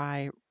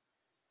try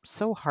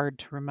so hard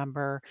to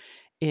remember,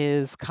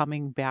 is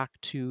coming back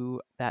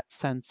to that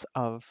sense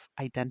of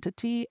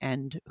identity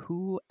and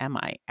who am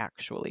I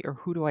actually, or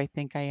who do I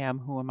think I am?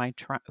 Who am I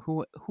trying?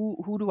 Who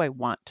do I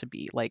want to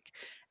be? Like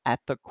at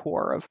the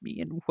core of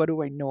me, and what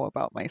do I know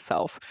about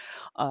myself?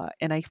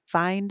 And I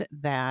find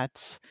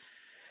that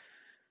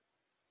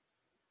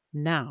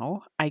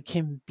now I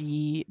can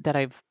be that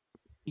I've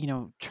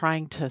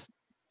trying to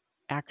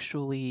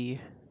actually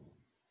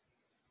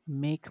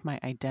make my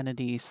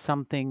identity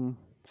something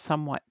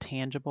somewhat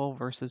tangible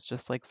versus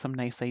just like some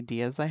nice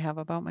ideas I have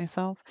about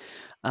myself.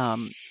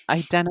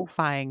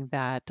 Identifying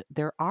that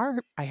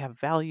I have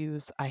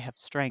values, I have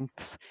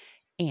strengths,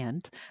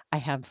 and I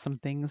have some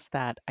things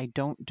that I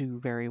don't do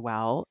very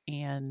well,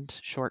 and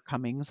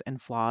shortcomings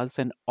and flaws,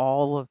 and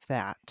all of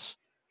that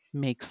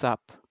makes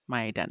up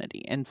my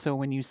identity. And so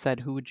when you said,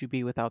 who would you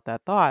be without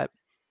that thought?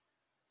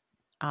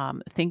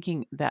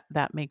 Thinking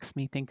that makes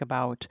me think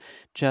about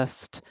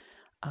just,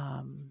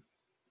 um,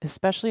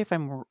 especially if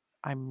I'm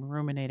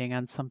ruminating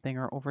on something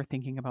or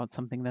overthinking about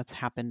something that's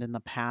happened in the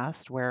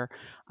past, where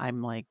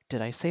I'm like,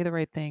 did I say the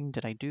right thing?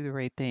 Did I do the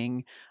right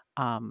thing?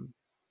 Um,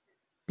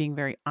 Being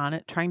very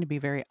honest, trying to be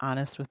very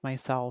honest with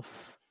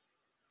myself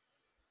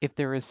if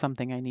there is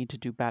something I need to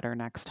do better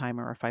next time,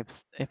 or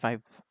if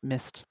I've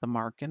missed the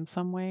mark in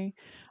some way.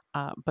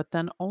 But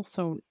then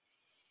also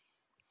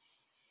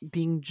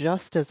being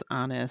just as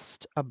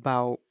honest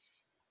about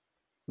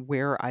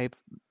where I've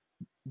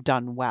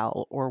done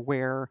well, or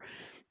where,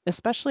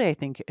 especially I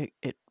think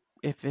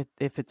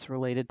if it's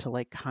related to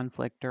like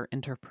conflict or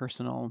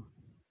interpersonal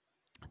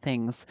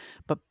things,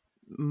 but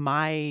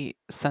my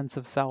sense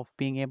of self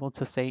being able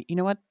to say, you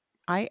know what,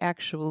 I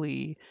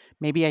actually,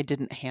 maybe I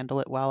didn't handle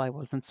it well, I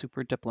wasn't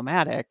super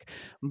diplomatic,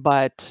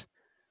 but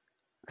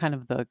kind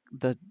of the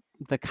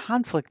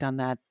conflict on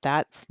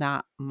that's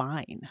not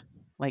mine.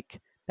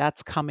 Like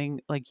that's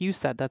coming, like you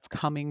said, that's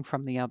coming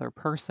from the other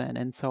person,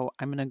 and so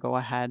I'm going to go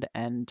ahead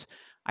and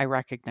I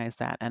recognize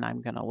that, and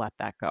I'm going to let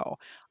that go.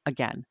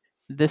 Again,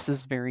 this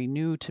is very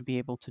new to be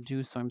able to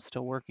do, so I'm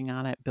still working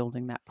on it,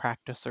 building that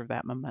practice or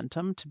that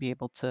momentum to be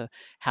able to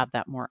have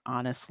that more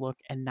honest look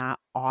and not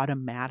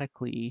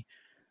automatically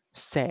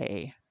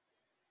say,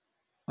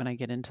 when I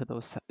get into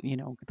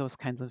those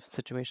kinds of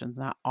situations,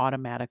 not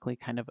automatically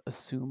kind of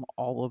assume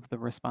all of the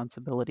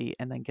responsibility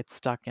and then get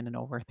stuck in an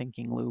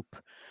overthinking loop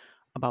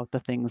about the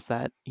things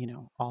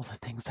all the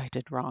things I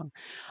did wrong.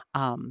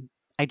 Um,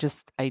 I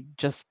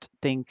just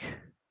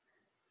think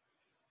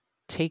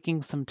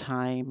taking some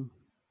time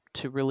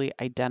to really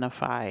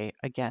identify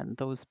again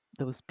those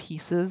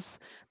pieces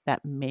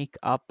that make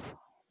up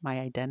my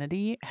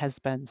identity has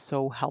been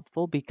so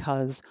helpful,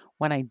 because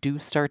when I do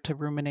start to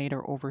ruminate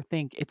or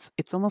overthink,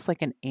 it's almost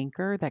like an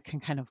anchor that can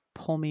kind of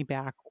pull me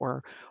back,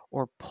 or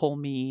pull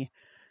me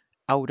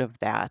out of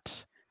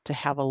that, to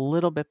have a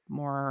little bit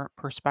more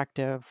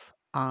perspective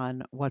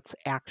on what's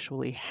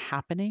actually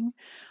happening,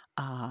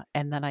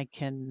 and then I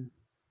can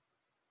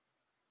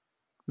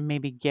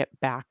maybe get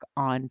back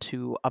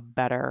onto a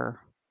better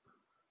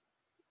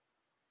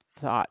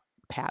thought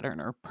pattern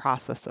or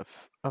process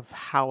of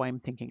how I'm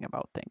thinking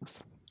about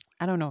things.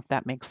 I don't know if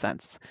that makes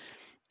sense.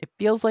 It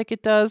feels like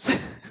it does,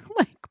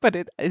 like, but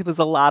it was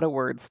a lot of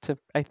words to,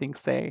 I think,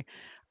 say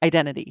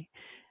identity.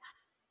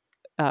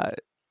 Uh,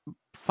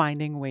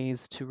 Finding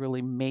ways to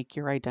really make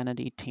your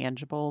identity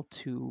tangible,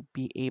 to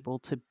be able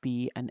to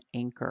be an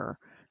anchor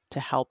to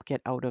help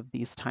get out of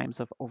these times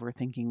of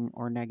overthinking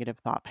or negative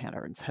thought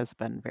patterns has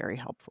been very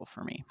helpful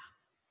for me.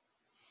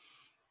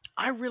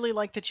 I really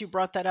like that you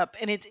brought that up.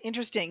 And it's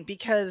interesting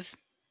because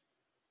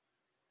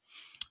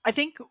I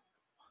think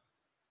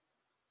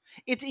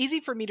it's easy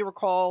for me to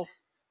recall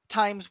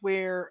times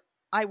where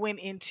I went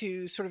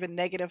into sort of a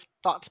negative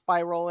thought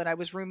spiral and I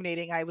was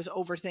ruminating, I was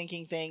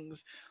overthinking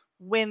things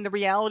when the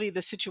reality of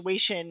the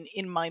situation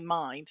in my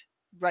mind,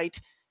 right,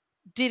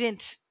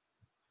 didn't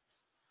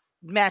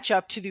match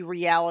up to the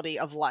reality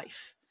of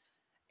life.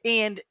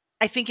 And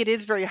I think it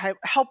is very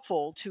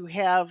helpful to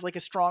have like a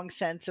strong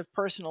sense of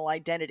personal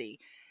identity.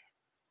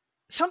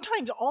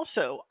 Sometimes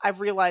also I've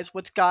realized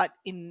what's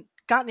gotten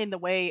in the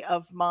way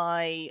of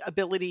my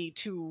ability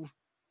to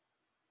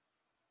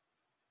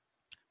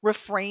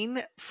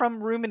refrain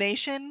from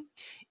rumination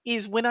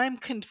is when I'm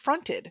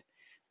confronted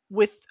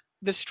with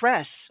the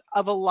stress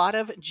of a lot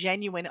of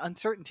genuine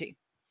uncertainty.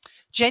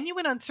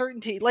 Genuine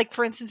uncertainty, like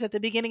for instance, at the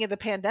beginning of the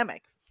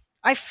pandemic,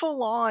 I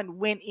full on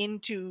went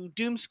into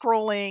doom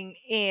scrolling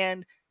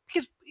and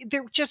because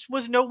there just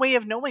was no way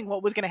of knowing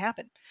what was going to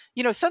happen.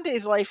 You know, some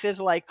days life is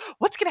like,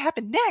 what's going to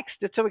happen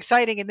next? It's so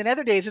exciting. And then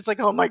other days it's like,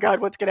 oh my God,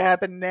 what's going to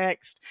happen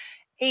next?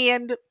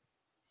 And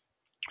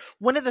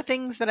one of the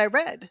things that I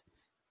read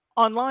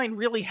online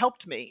really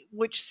helped me,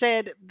 which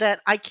said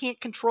that I can't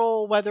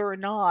control whether or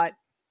not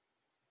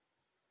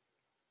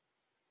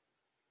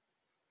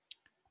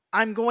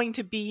I'm going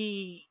to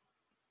be,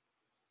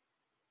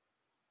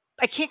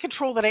 I can't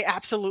control that I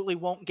absolutely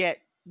won't get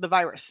the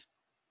virus.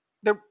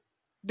 There,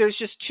 there's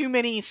just too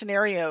many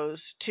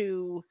scenarios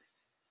to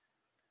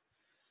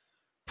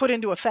put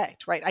into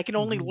effect, right? I can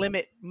only Hmm.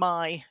 limit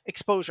my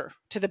exposure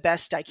to the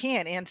best I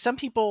can. And some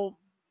people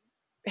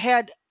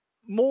had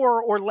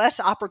more or less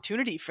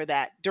opportunity for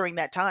that during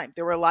that time.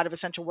 There were a lot of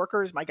essential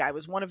workers. My guy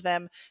was one of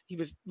them. He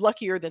was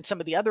luckier than some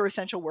of the other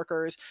essential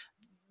workers.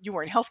 You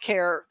were in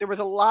healthcare. There was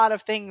a lot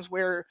of things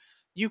where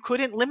you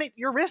couldn't limit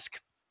your risk.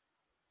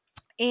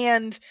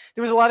 And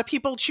there was a lot of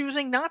people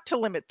choosing not to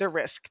limit their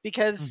risk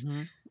because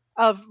Hmm.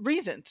 of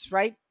reasons,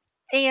 right?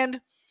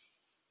 And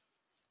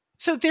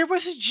so there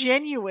was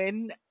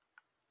genuinely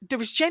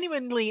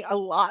a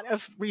lot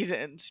of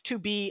reasons to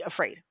be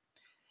afraid.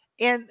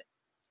 And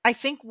I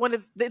think one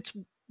of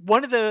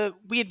the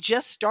we had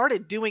just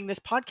started doing this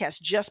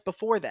podcast just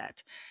before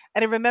that.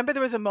 And I remember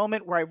there was a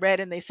moment where I read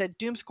and they said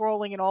doom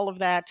scrolling and all of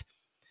that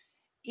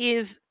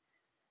is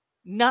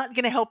not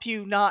going to help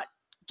you not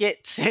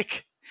get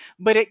sick,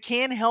 but it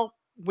can help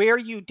wear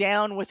you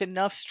down with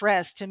enough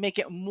stress to make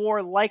it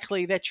more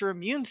likely that your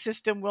immune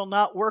system will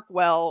not work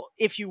well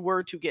if you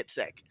were to get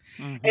sick.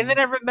 And Hmm. then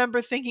I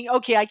remember thinking,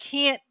 okay, I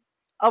can't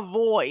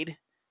avoid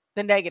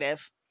the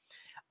negative.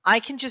 I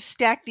can just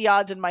stack the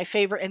odds in my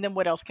favor, and then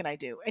what else can I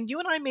do? And you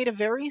and I made a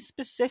very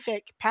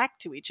specific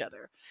pact to each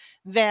other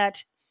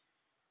that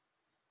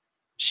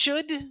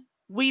should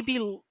we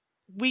be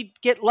we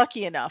get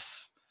lucky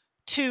enough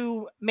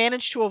to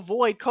manage to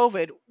avoid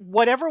COVID,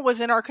 whatever was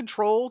in our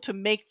control to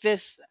make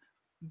this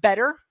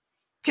better,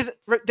 because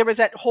there was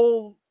that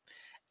whole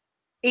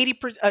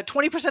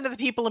 20% of the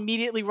people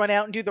immediately run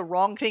out and do the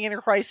wrong thing in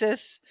a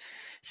crisis.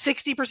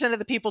 60% of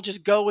the people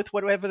just go with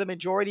whatever the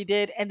majority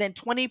did, and then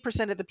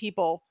 20% of the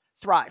people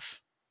thrive.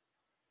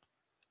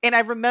 And I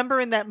remember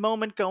in that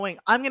moment going,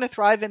 I'm going to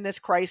thrive in this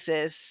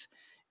crisis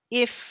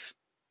if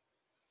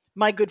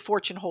my good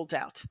fortune holds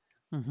out.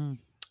 Hmm.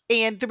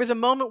 And there was a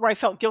moment where I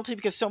felt guilty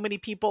because so many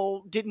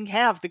people didn't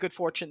have the good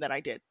fortune that I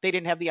did. They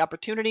didn't have the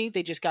opportunity.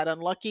 They just got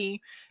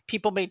unlucky.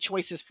 People made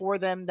choices for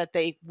them that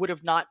they would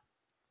have not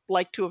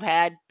liked to have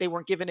had. They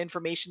weren't given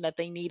information that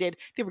they needed.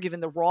 They were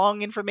given the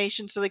wrong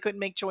information, so they couldn't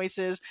make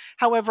choices.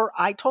 However,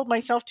 I told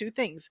myself two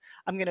things.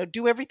 I'm going to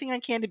do everything I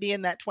can to be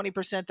in that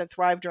 20% that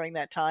thrived during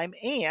that time.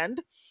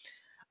 And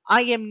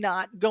I am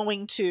not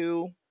going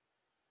to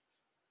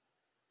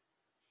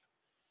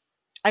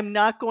I'm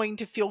not going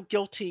to feel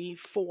guilty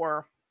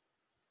for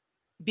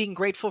being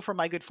grateful for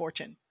my good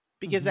fortune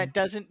because Hmm. that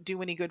doesn't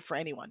do any good for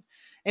anyone.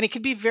 And it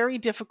can be very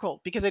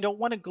difficult because I don't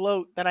want to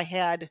gloat that I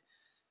had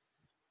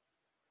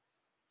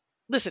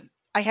listen,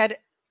 I had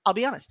I'll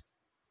be honest.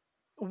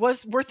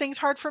 Were things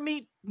hard for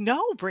me?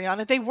 No,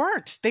 Brianna, they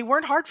weren't. They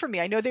weren't hard for me.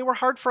 I know they were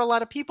hard for a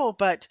lot of people,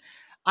 but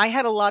I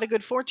had a lot of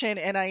good fortune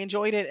and I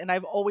enjoyed it and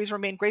I've always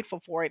remained grateful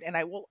for it and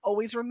I will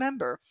always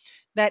remember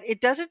that it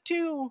doesn't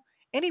do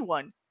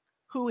anyone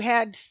who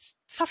had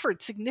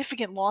suffered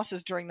significant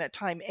losses during that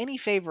time any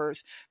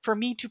favors for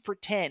me to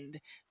pretend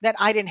that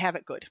I didn't have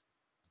it good.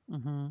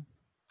 Hmm.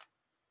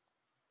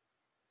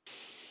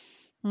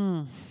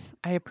 Hmm.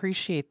 I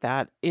appreciate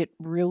that. It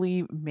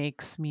really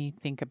makes me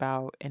think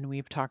about, and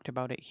we've talked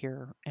about it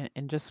here,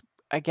 and just,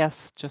 I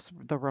guess, just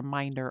the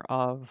reminder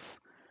of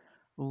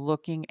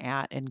looking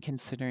at and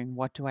considering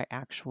what do I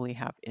actually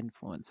have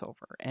influence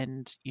over.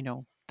 And,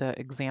 the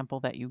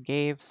example that you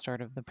gave,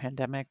 start of the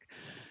pandemic,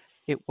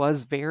 it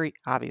was very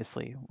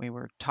obviously we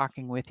were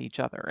talking with each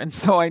other. And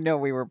so I know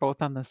we were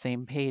both on the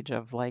same page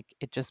of like,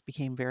 it just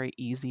became very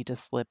easy to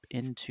slip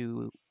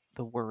into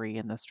the worry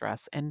and the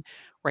stress, and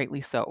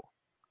rightly so.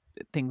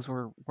 things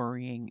were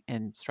worrying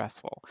and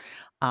stressful.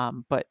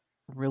 But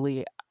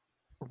really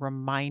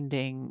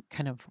reminding,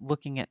 kind of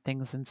looking at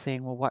things and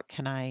saying, well, what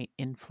can I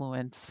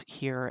influence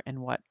here and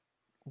what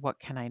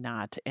can I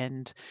not?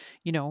 And,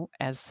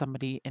 as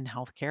somebody in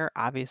healthcare,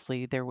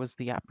 obviously there was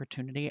the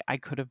opportunity. I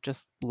could have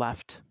just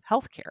left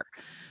healthcare.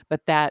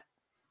 But that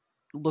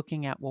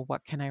looking at, well,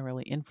 what can I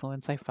really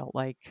influence? I felt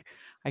like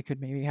I could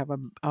maybe have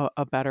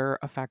a better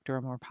effect or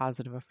a more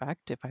positive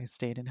effect if I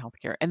stayed in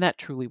healthcare. And that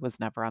truly was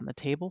never on the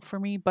table for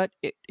me, but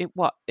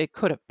it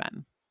could have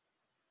been.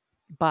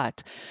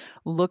 But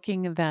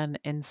looking then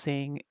and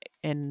saying,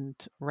 and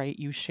right,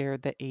 you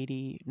shared the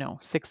 80, no,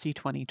 60,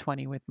 20,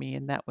 20 with me,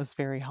 and that was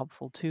very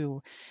helpful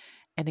too.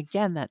 And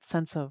again, that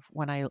sense of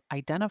when I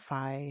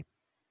identify,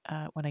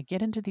 when I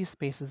get into these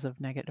spaces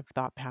of negative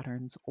thought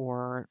patterns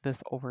or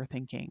this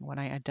overthinking, when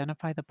I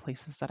identify the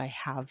places that I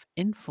have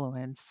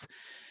influence,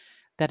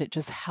 that it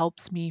just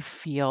helps me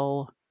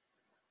feel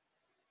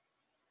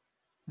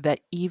that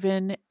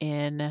even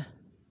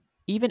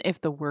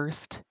if the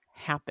worst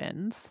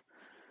happens,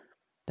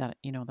 that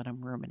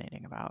I'm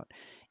ruminating about,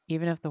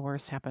 even if the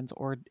worst happens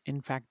or in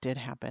fact did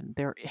happen,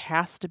 there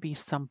has to be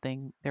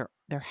something that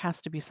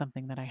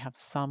I have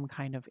some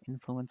kind of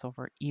influence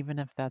over, even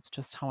if that's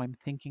just how I'm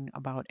thinking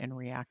about and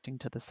reacting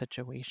to the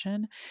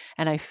situation.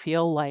 And I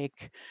feel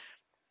like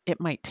it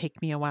might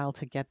take me a while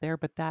to get there,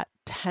 but that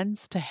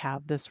tends to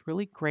have this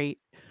really great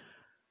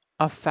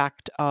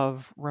effect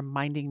of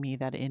reminding me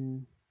that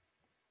in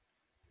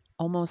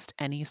almost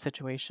any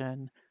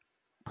situation,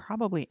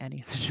 probably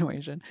any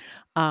situation,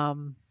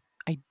 um,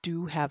 I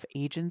do have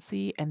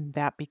agency, and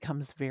that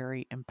becomes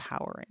very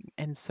empowering.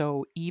 And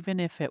so, even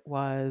if it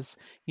was,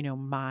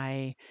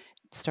 my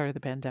start of the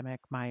pandemic,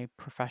 my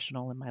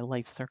professional and my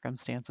life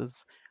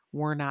circumstances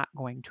were not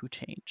going to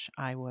change.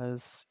 I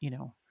was,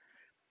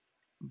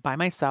 by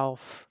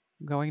myself,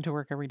 going to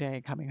work every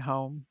day, coming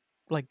home,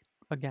 like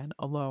again,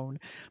 alone.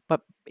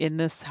 But in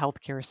this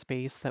healthcare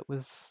space that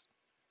was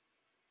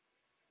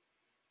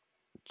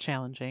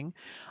challenging,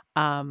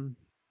 um,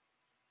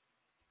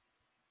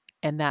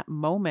 and that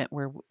moment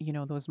where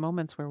those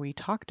moments where we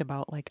talked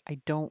about, like, I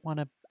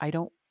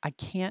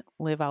can't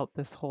live out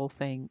this whole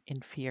thing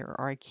in fear,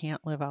 or I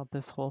can't live out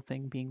this whole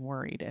thing being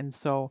worried. And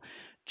so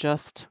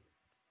just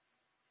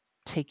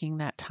taking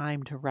that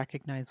time to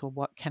recognize, well,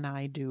 what can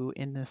I do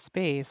in this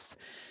space,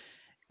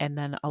 and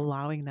then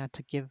allowing that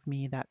to give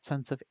me that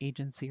sense of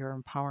agency or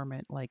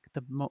empowerment. Like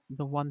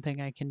the one thing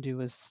I can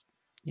do is,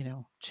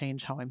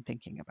 change how I'm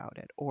thinking about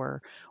it.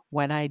 Or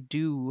when I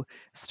do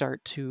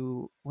start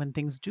to, when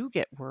things do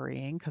get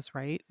worrying, because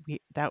right,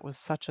 that was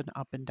such an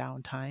up and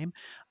down time.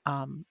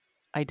 um,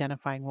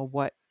 Identifying, well,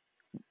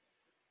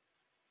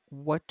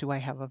 what do I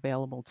have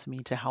available to me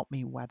to help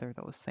me weather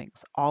those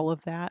things? All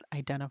of that,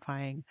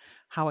 identifying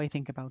how I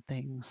think about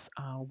things,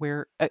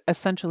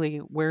 essentially,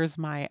 where's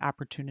my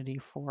opportunity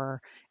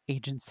for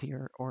agency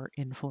or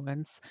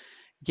influence,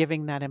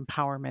 giving that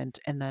empowerment.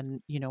 And then,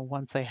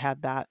 once I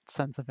had that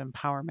sense of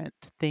empowerment,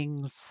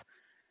 things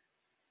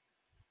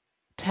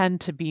tend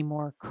to be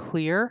more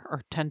clear,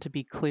 or tend to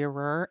be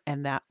clearer.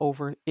 And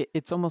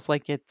it's almost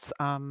like it's,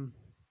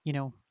 you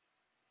know,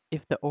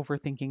 if the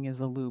overthinking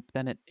is a loop,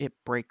 then it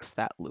breaks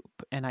that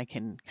loop, and I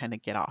can kind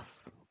of get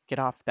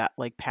off that,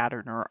 like,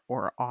 pattern,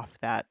 or off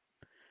that,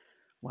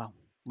 well,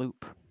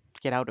 loop,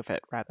 get out of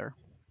it rather.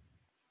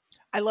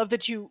 I love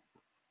that you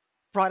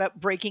brought up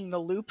breaking the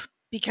loop,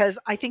 because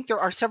I think there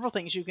are several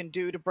things you can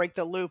do to break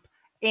the loop.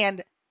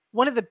 And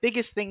one of the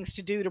biggest things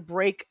to do to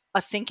break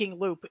a thinking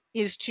loop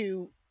is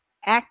to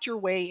act your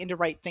way into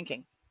right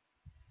thinking.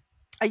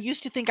 I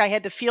used to think I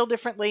had to feel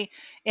differently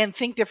and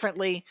think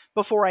differently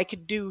before I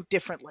could do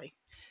differently.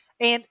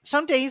 And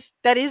some days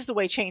that is the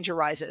way change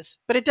arises,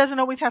 but it doesn't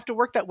always have to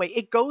work that way.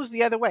 It goes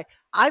the other way.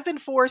 I've been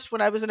forced,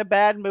 when I was in a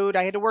bad mood,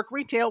 I had to work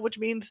retail, which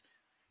means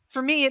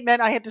for me, it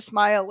meant I had to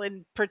smile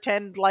and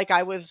pretend like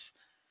I was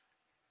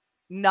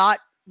not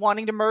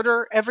wanting to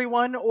murder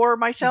everyone or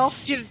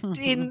myself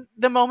in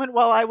the moment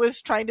while I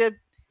was trying to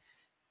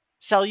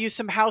sell you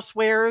some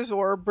housewares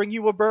or bring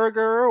you a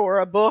burger or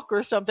a book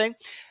or something.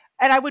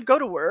 And I would go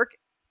to work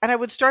and I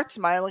would start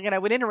smiling and I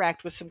would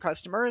interact with some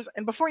customers.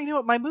 And before you knew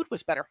it, my mood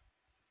was better.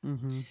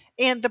 Hmm.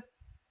 And the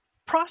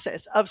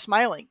process of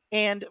smiling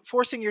and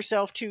forcing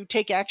yourself to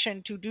take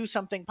action to do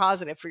something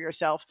positive for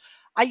yourself,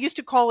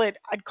 I'd call it,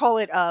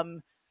 I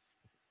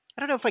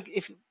don't know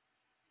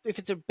if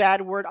it's a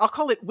bad word, I'll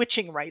call it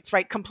witching rights,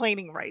 right?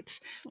 Complaining rights.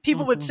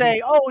 People would Hmm.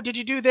 say, "Oh, did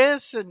you do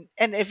this?" And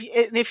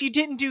if you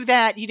didn't do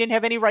that, you didn't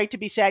have any right to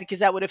be sad because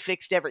that would have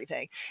fixed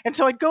everything. And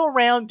so I'd go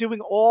around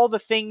doing all the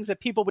things that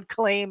people would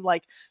claim,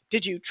 like,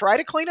 "Did you try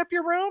to clean up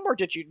your room, or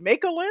did you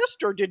make a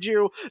list, or did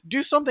you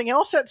do something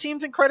else that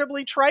seems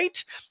incredibly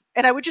trite?"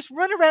 And I would just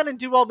run around and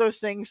do all those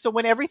things. So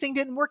when everything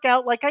didn't work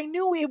out like I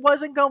knew it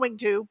wasn't going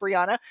to,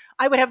 Brianna,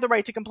 I would have the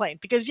right to complain,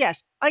 because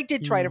yes, I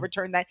did try to Mm.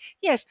 return that.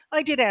 Yes,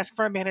 I did ask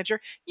for a manager.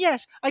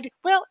 Yes, I did.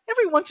 Well,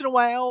 every once in a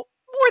while,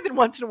 more than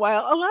once in a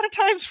while, a lot of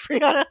times,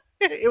 Brianna,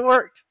 it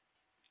worked.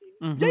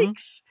 Mhm.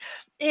 Yikes.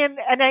 And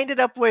I ended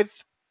up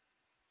with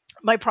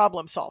my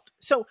problem solved.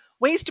 So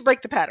Ways to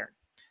break the pattern.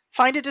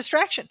 Find a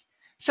distraction.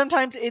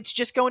 Sometimes it's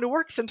just going to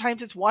work.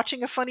 Sometimes it's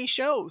watching a funny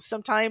show.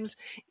 Sometimes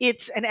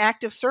it's an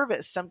act of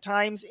service.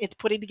 Sometimes it's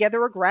putting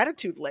together a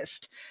gratitude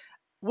list.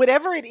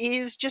 Whatever it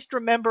is, just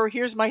remember,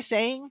 here's my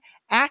saying: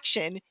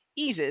 action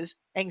eases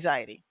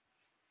anxiety.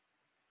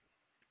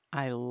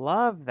 I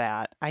love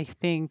that. I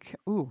think,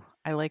 ooh,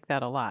 I like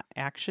that a lot.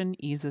 Action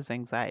eases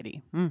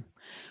anxiety.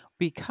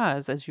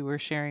 Because as you were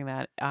sharing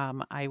that,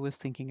 I was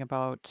thinking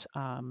about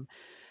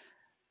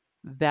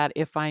that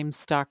if I'm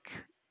stuck,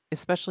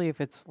 especially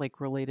if it's like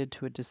related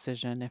to a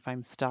decision, if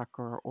I'm stuck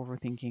or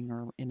overthinking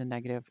or in a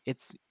negative,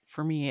 it's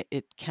for me,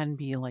 it can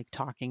be like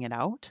talking it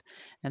out.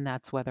 And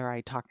that's whether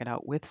I talk it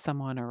out with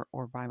someone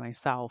or by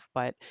myself.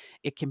 But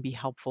it can be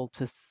helpful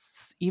to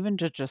even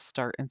to just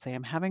start and say,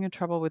 I'm having a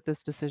trouble with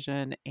this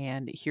decision.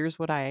 And here's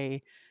what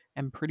I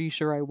am pretty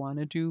sure I want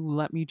to do.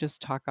 Let me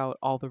just talk out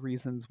all the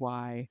reasons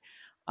why,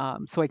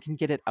 so I can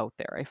get it out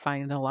there. I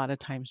find a lot of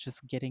times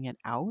just getting it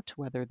out,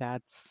 whether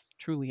that's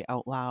truly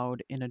out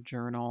loud in a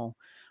journal,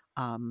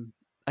 um,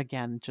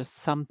 again, just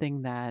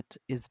something that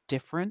is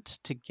different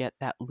to get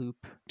that loop,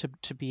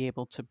 to be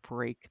able to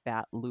break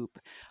that loop,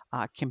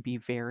 can be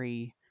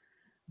very,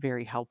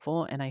 very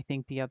helpful. And I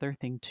think the other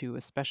thing too,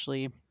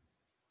 especially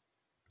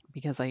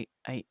because I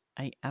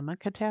am a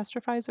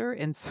catastrophizer,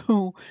 and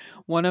so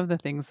one of the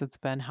things that's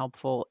been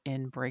helpful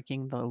in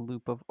breaking the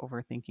loop of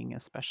overthinking,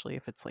 especially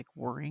if it's like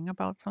worrying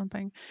about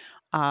something,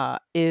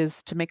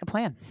 is to make a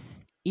plan.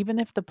 Even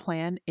if the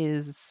plan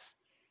is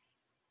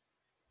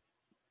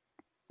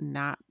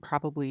not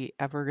probably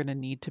ever going to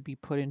need to be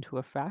put into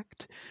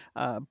effect,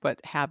 but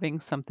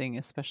having something,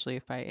 especially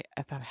if I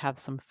have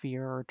some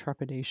fear or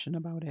trepidation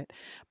about it,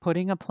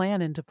 putting a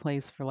plan into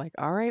place for like,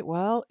 all right,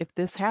 well, if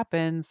this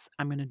happens,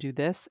 I'm going to do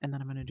this, and then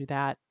I'm going to do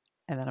that,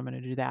 and then I'm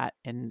going to do that,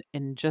 and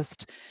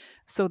just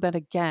so that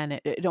again,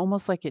 it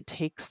almost like it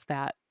takes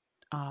that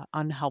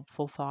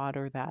unhelpful thought,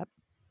 or that,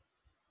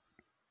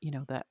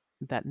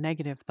 that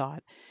negative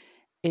thought,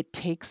 it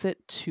takes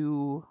it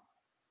to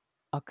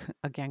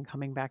again,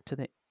 coming back to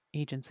the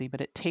agency,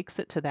 but it takes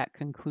it to that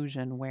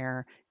conclusion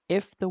where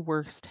if the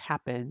worst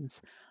happens,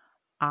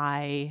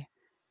 I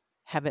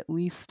have at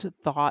least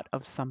thought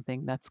of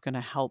something that's going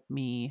to help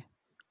me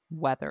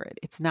weather it.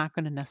 It's not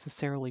going to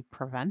necessarily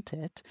prevent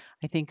it.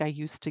 I think I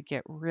used to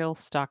get real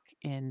stuck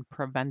in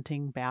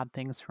preventing bad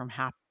things from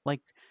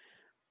like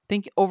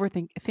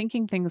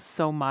thinking things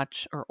so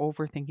much, or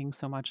overthinking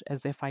so much,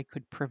 as if I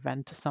could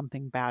prevent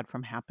something bad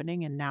from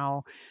happening. And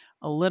now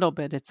a little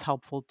bit it's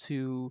helpful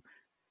to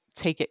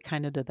take it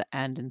kind of to the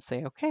end and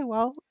say, okay,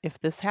 well, if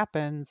this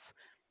happens,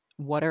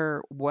 what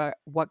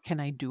can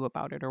I do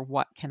about it, or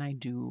what can I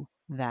do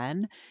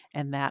then?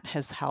 And that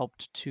has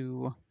helped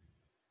to,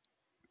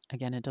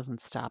 again, it doesn't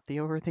stop the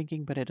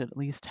overthinking, but it at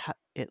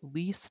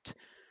least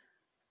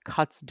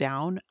cuts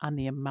down on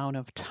the amount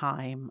of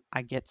time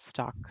I get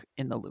stuck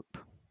in the loop.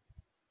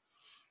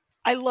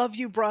 I love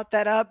you brought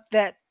that up.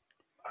 That,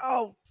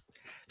 oh,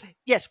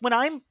 yes, when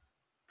I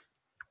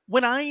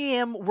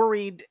am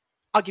worried,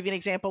 I'll give you an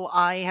example.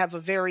 I have a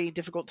very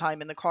difficult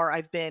time in the car.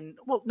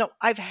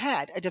 I've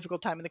had a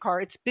difficult time in the car.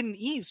 It's been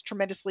eased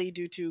tremendously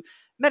due to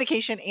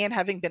medication and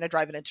having been a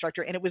driving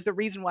instructor. And it was the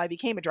reason why I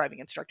became a driving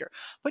instructor.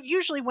 But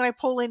usually, when I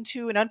pull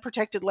into an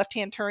unprotected left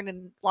hand turn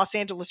in Los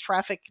Angeles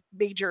traffic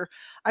major,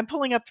 I'm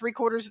pulling up three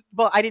quarters.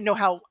 Well, I didn't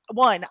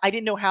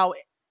know how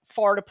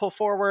far to pull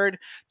forward.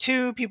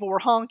 Two, people were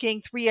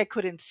honking. Three, I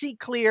couldn't see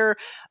clear,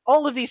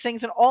 all of these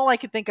things, and all I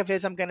could think of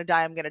is I'm going to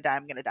die, I'm going to die,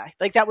 I'm going to die.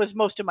 Like, that was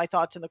most of my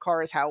thoughts in the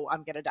car, is how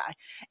I'm going to die.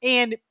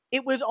 And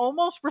it was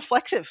almost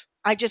reflexive.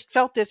 I just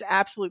felt this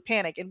absolute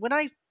panic. And when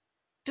I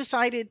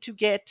decided to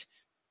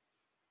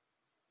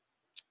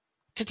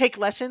take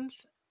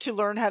lessons to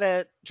learn how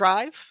to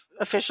drive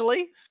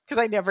officially,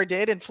 because I never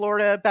did in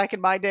Florida back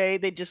in my day.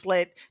 They just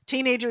let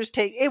teenagers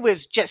take it.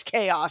 Was just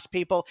chaos,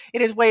 people.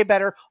 It is way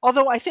better.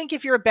 Although I think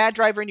if you're a bad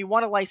driver and you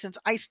want a license,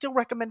 I still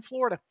recommend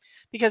Florida,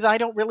 because I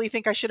don't really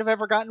think I should have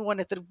ever gotten one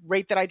at the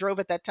rate that I drove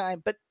at that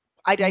time. But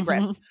I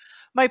digress.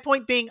 My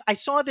point being, I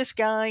saw this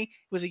guy. It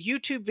was a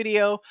YouTube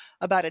video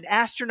about an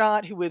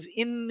astronaut who was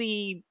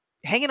hanging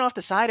off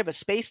the side of a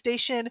space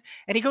station,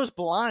 and he goes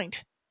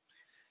blind.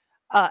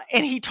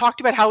 And he talked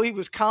about how he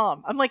was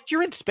calm. I'm like,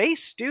 you're in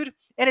space, dude.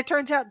 And it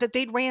turns out that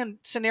they'd ran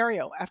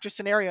scenario after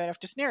scenario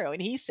after scenario.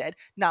 And he said,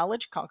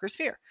 knowledge conquers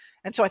fear.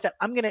 And so I thought,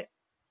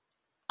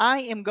 I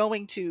am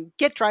going to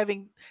get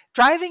driving.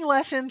 Driving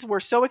lessons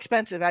were so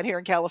expensive out here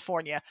in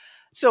California.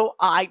 So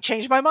I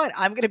changed my mind.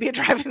 I'm going to be a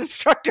driving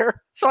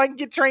instructor so I can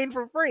get trained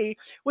for free,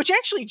 which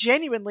actually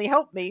genuinely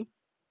helped me.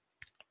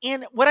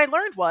 And what I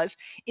learned was,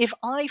 if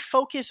I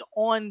focus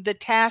on the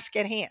task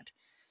at hand,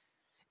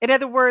 in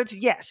other words,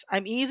 yes,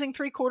 I'm easing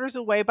three quarters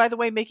away. By the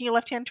way, making a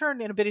left-hand turn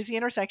in a busy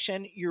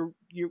intersection,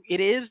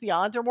 the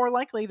odds are more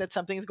likely that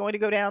something is going to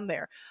go down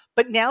there.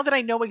 But now that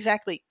I know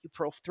exactly, you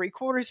pull three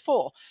quarters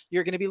full,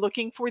 you're going to be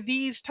looking for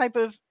these type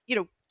of,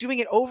 doing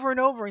it over and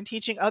over and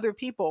teaching other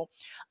people,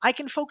 I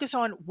can focus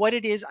on what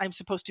it is I'm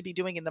supposed to be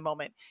doing in the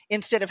moment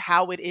instead of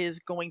how it is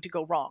going to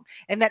go wrong.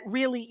 And that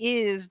really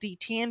is the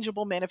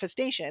tangible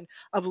manifestation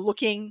of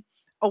looking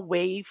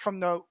away from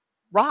the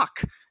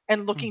rock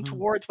and looking Mhm.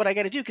 towards what I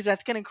got to do, because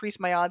that's going to increase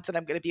my odds that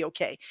I'm going to be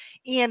okay.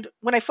 And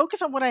when I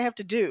focus on what I have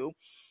to do,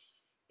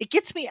 it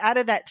gets me out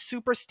of that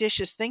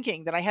superstitious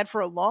thinking that I had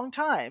for a long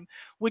time,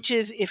 which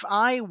is if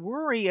I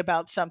worry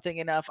about something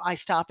enough, I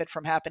stop it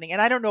from happening.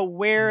 And I don't know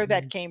where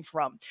that Mhm. came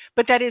from,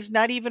 but that is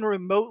not even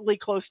remotely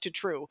close to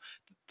true.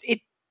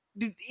 It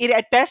it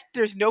at best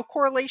there's no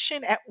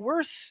correlation. At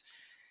worst,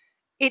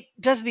 it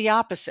does the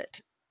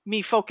opposite.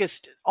 Me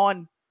focused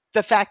on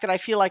the fact that I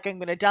feel like I'm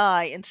going to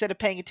die instead of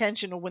paying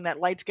attention to when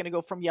that light's going to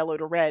go from yellow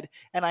to red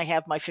and I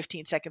have my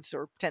 15 seconds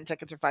or 10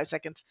 seconds or 5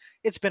 seconds.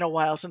 It's been a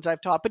while since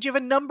I've taught, but you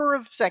have a number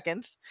of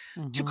seconds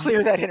to Mhm.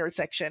 clear that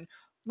intersection.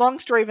 Long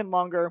story, even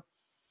longer.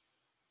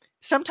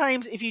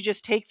 Sometimes if you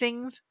just take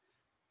things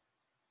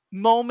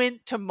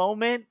moment to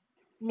moment,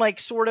 like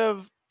sort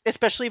of,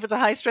 especially if it's a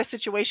high stress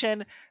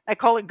situation, I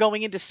call it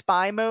going into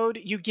spy mode.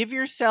 You give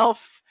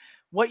yourself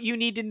what you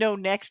need to know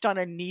next on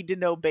a need to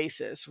know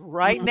basis.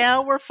 Right Mhm.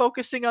 now we're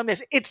focusing on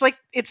this. It's like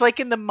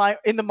in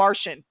the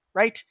Martian,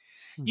 right?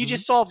 You Mhm.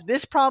 just solve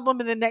this problem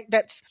and the next.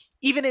 That's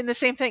even in the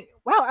same thing.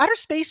 Wow, outer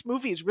space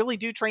movies really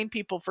do train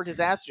people for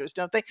disasters,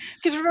 don't they?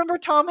 Because remember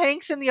Tom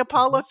Hanks in the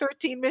Mhm. Apollo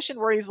 13 mission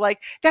where he's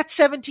like, "That's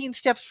 17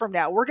 steps from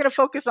now. We're going to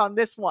focus on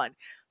this one.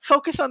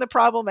 Focus on the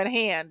problem at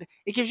hand.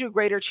 It gives you a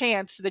greater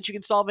chance so that you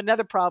can solve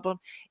another problem."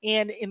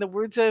 And in the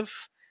words of,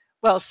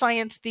 well,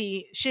 science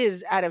the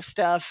shiz out of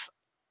stuff,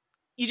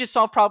 you just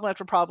solve problem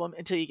after problem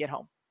until you get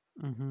home.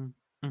 Mhm.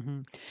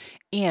 Mhm.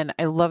 And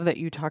I love that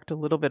you talked a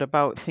little bit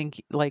about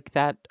think like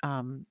that,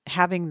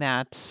 having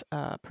that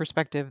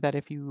perspective that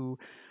if you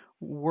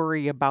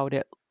worry about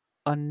it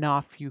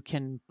enough, you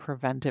can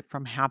prevent it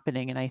from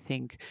happening. And I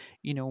think,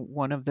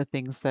 one of the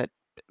things that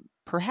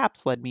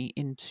perhaps led me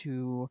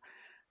into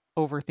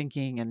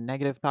overthinking and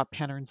negative thought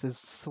patterns is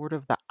sort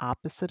of the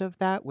opposite of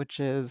that, which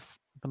is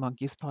the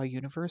monkey's paw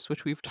universe,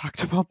 which we've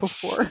talked about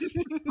before.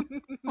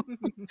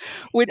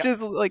 Which Yep.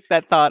 is like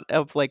that thought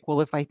of like,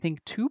 well, if I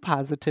think too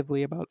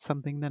positively about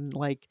something, then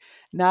like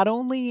not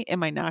only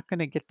am I not going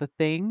to get the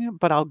thing,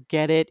 but I'll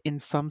get it in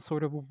some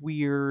sort of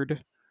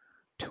weird,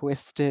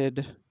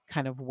 twisted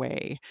kind of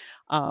way.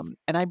 And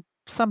I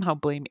somehow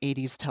blame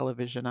 80s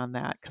television on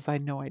that because I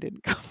know I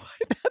didn't come up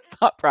with that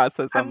thought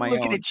process on I'm my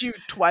looking own. at you,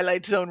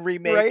 Twilight Zone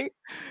remake. Right?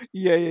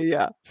 Yeah, yeah,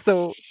 yeah.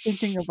 So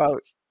thinking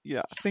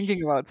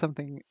about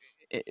something,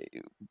 eh,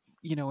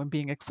 and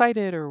being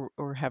excited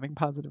or having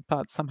positive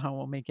thoughts somehow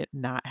will make it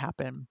not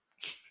happen.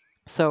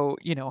 So,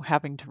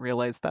 having to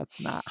realize that's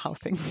not how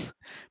things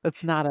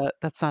that's not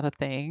a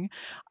thing.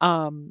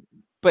 Um,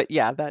 but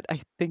yeah, that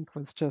I think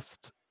was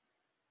just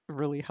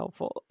really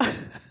helpful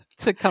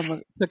to come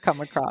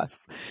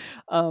across.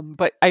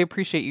 But I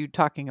appreciate you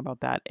talking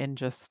about that and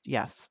just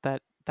yes,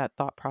 that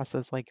thought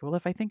process like, well,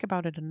 if I think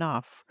about it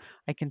enough,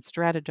 I can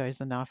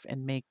strategize enough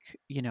and make,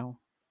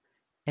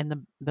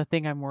 and the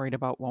thing I'm worried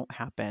about won't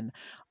happen.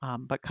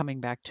 But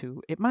coming back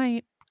to it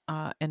might,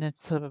 and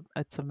it's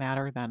a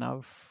matter then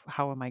of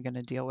how am I going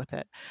to deal with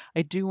it.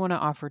 I do want to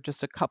offer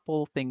just a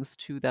couple things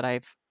too that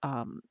I've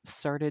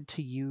started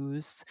to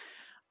use,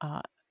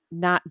 uh,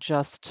 not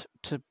just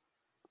to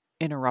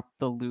interrupt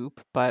the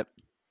loop, but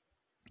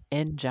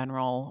in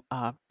general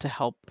to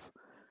help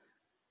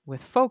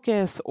with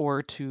focus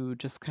or to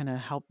just kind of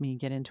help me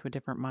get into a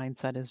different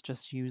mindset is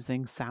just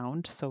using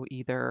sound. So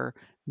either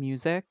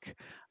music,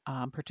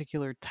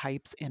 particular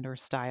types and or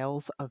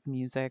styles of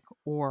music,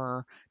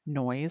 or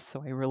noise.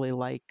 So I really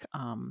like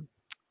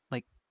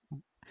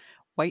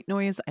white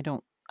noise. I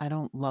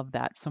don't love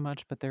that so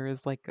much, but there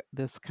is like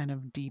this kind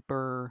of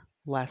deeper,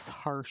 less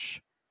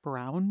harsh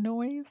brown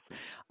noise.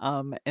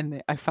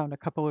 I found a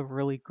couple of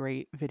really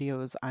great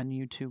videos on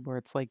YouTube where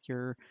it's like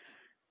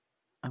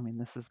I mean,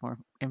 this is more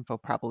info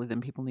probably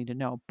than people need to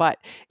know, but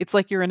it's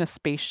like you're in a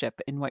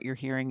spaceship and what you're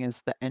hearing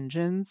is the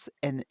engines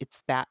and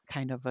it's that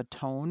kind of a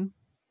tone.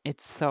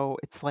 It's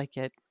like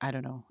I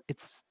don't know.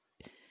 It's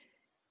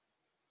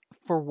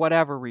for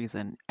whatever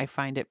reason, I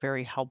find it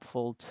very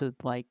helpful to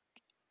like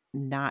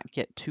not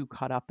get too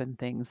caught up in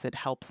things. It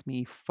helps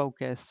me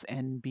focus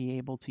and be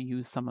able to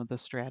use some of the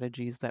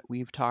strategies that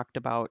we've talked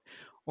about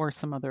or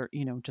some other,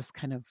 just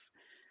kind of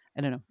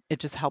I don't know. It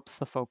just helps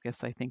the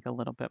focus, I think, a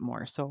little bit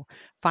more. So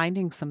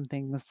finding some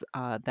things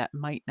that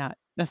might not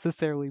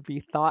necessarily be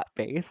thought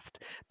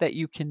based that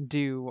you can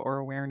do or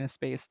awareness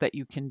based that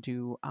you can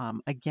do,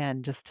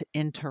 again, just to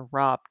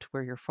interrupt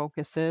where your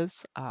focus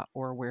is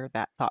or where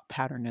that thought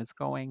pattern is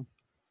going.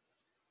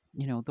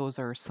 Those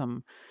are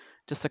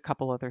just a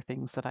couple other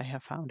things that I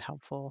have found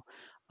helpful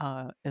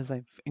as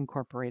I've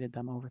incorporated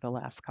them over the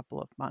last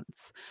couple of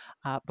months.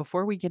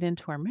 Before we get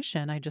into our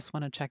mission, I just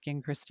want to check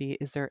in, Christy.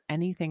 Is there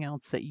anything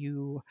else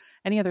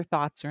any other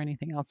thoughts or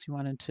anything else you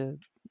wanted to,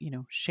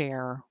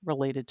 share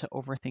related to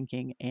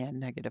overthinking and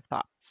negative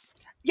thoughts?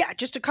 Yeah,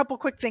 just a couple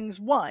quick things.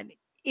 One,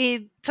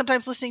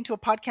 Sometimes listening to a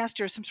podcast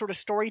or some sort of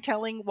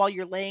storytelling while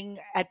you're laying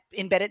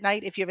in bed at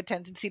night, if you have a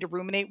tendency to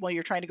ruminate while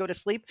you're trying to go to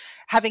sleep,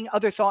 having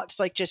other thoughts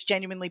like just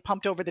genuinely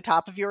pumped over the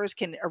top of yours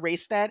can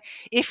erase that.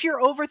 If you're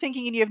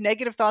overthinking and you have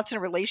negative thoughts in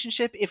a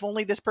relationship, if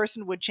only this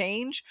person would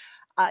change,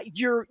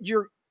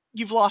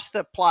 you've lost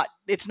the plot.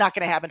 It's not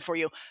going to happen for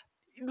you.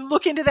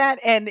 Look into that,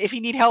 and if you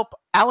need help,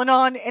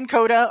 Al-Anon and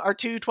Coda are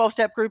two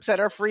 12-step groups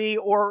that are free,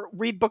 or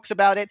read books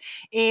about it.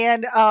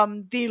 And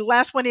the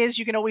last one is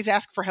you can always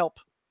ask for help.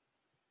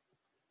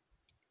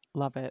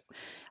 Love it.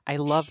 I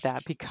love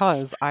that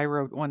because I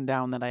wrote one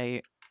down that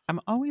I'm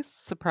always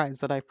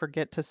surprised that I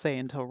forget to say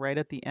until right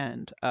at the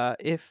end.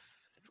 If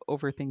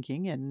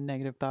overthinking and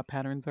negative thought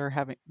patterns are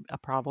having a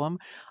problem,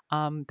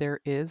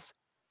 there is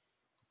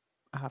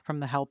from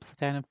the help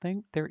stand of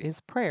thing, there is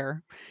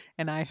prayer.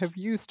 And I have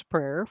used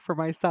prayer for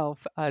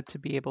myself to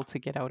be able to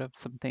get out of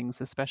some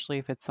things, especially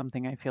if it's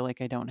something I feel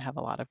like I don't have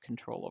a lot of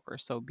control over.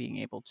 So being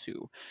able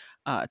to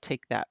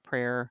take that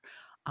prayer,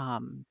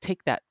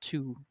 take that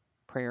to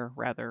prayer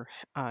rather,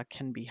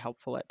 can be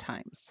helpful at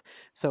times.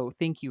 So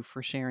thank you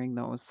for sharing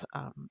those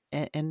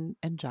and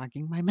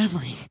jogging my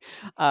memory.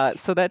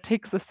 So that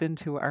takes us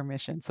into our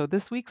mission. So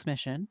this week's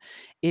mission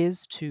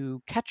is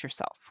to catch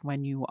yourself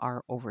when you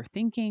are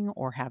overthinking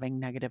or having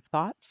negative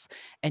thoughts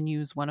and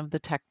use one of the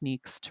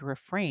techniques to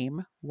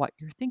reframe what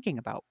you're thinking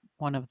about.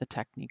 One of the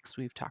techniques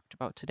we've talked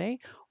about today,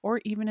 or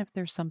even if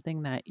there's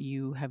something that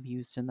you have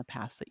used in the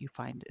past that you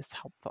find is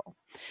helpful.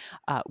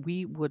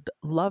 We would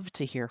love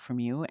to hear from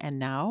you. And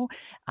now,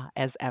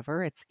 as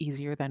ever, it's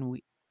easier than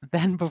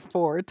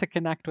before to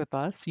connect with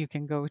us. You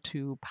can go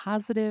to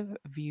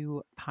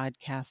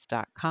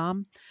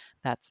positiveviewpodcast.com.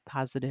 That's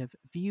positive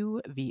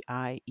view,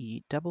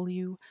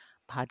 VIEW,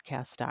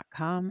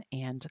 podcast.com,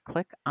 and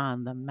click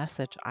on the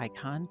message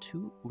icon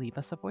to leave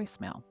us a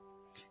voicemail.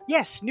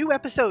 Yes, new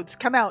episodes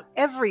come out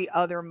every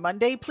other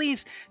Monday.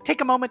 Please take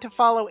a moment to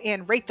follow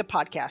and rate the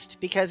podcast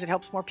because it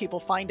helps more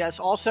people find us.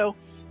 Also,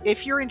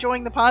 if you're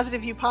enjoying the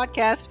Positive View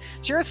podcast,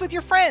 share us with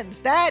your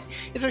friends. That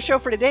is our show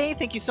for today.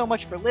 Thank you so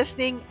much for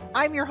listening.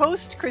 I'm your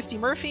host, Christy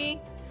Murphy.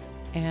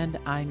 And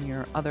I'm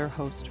your other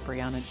host,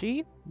 Brianna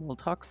G. We'll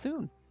talk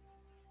soon.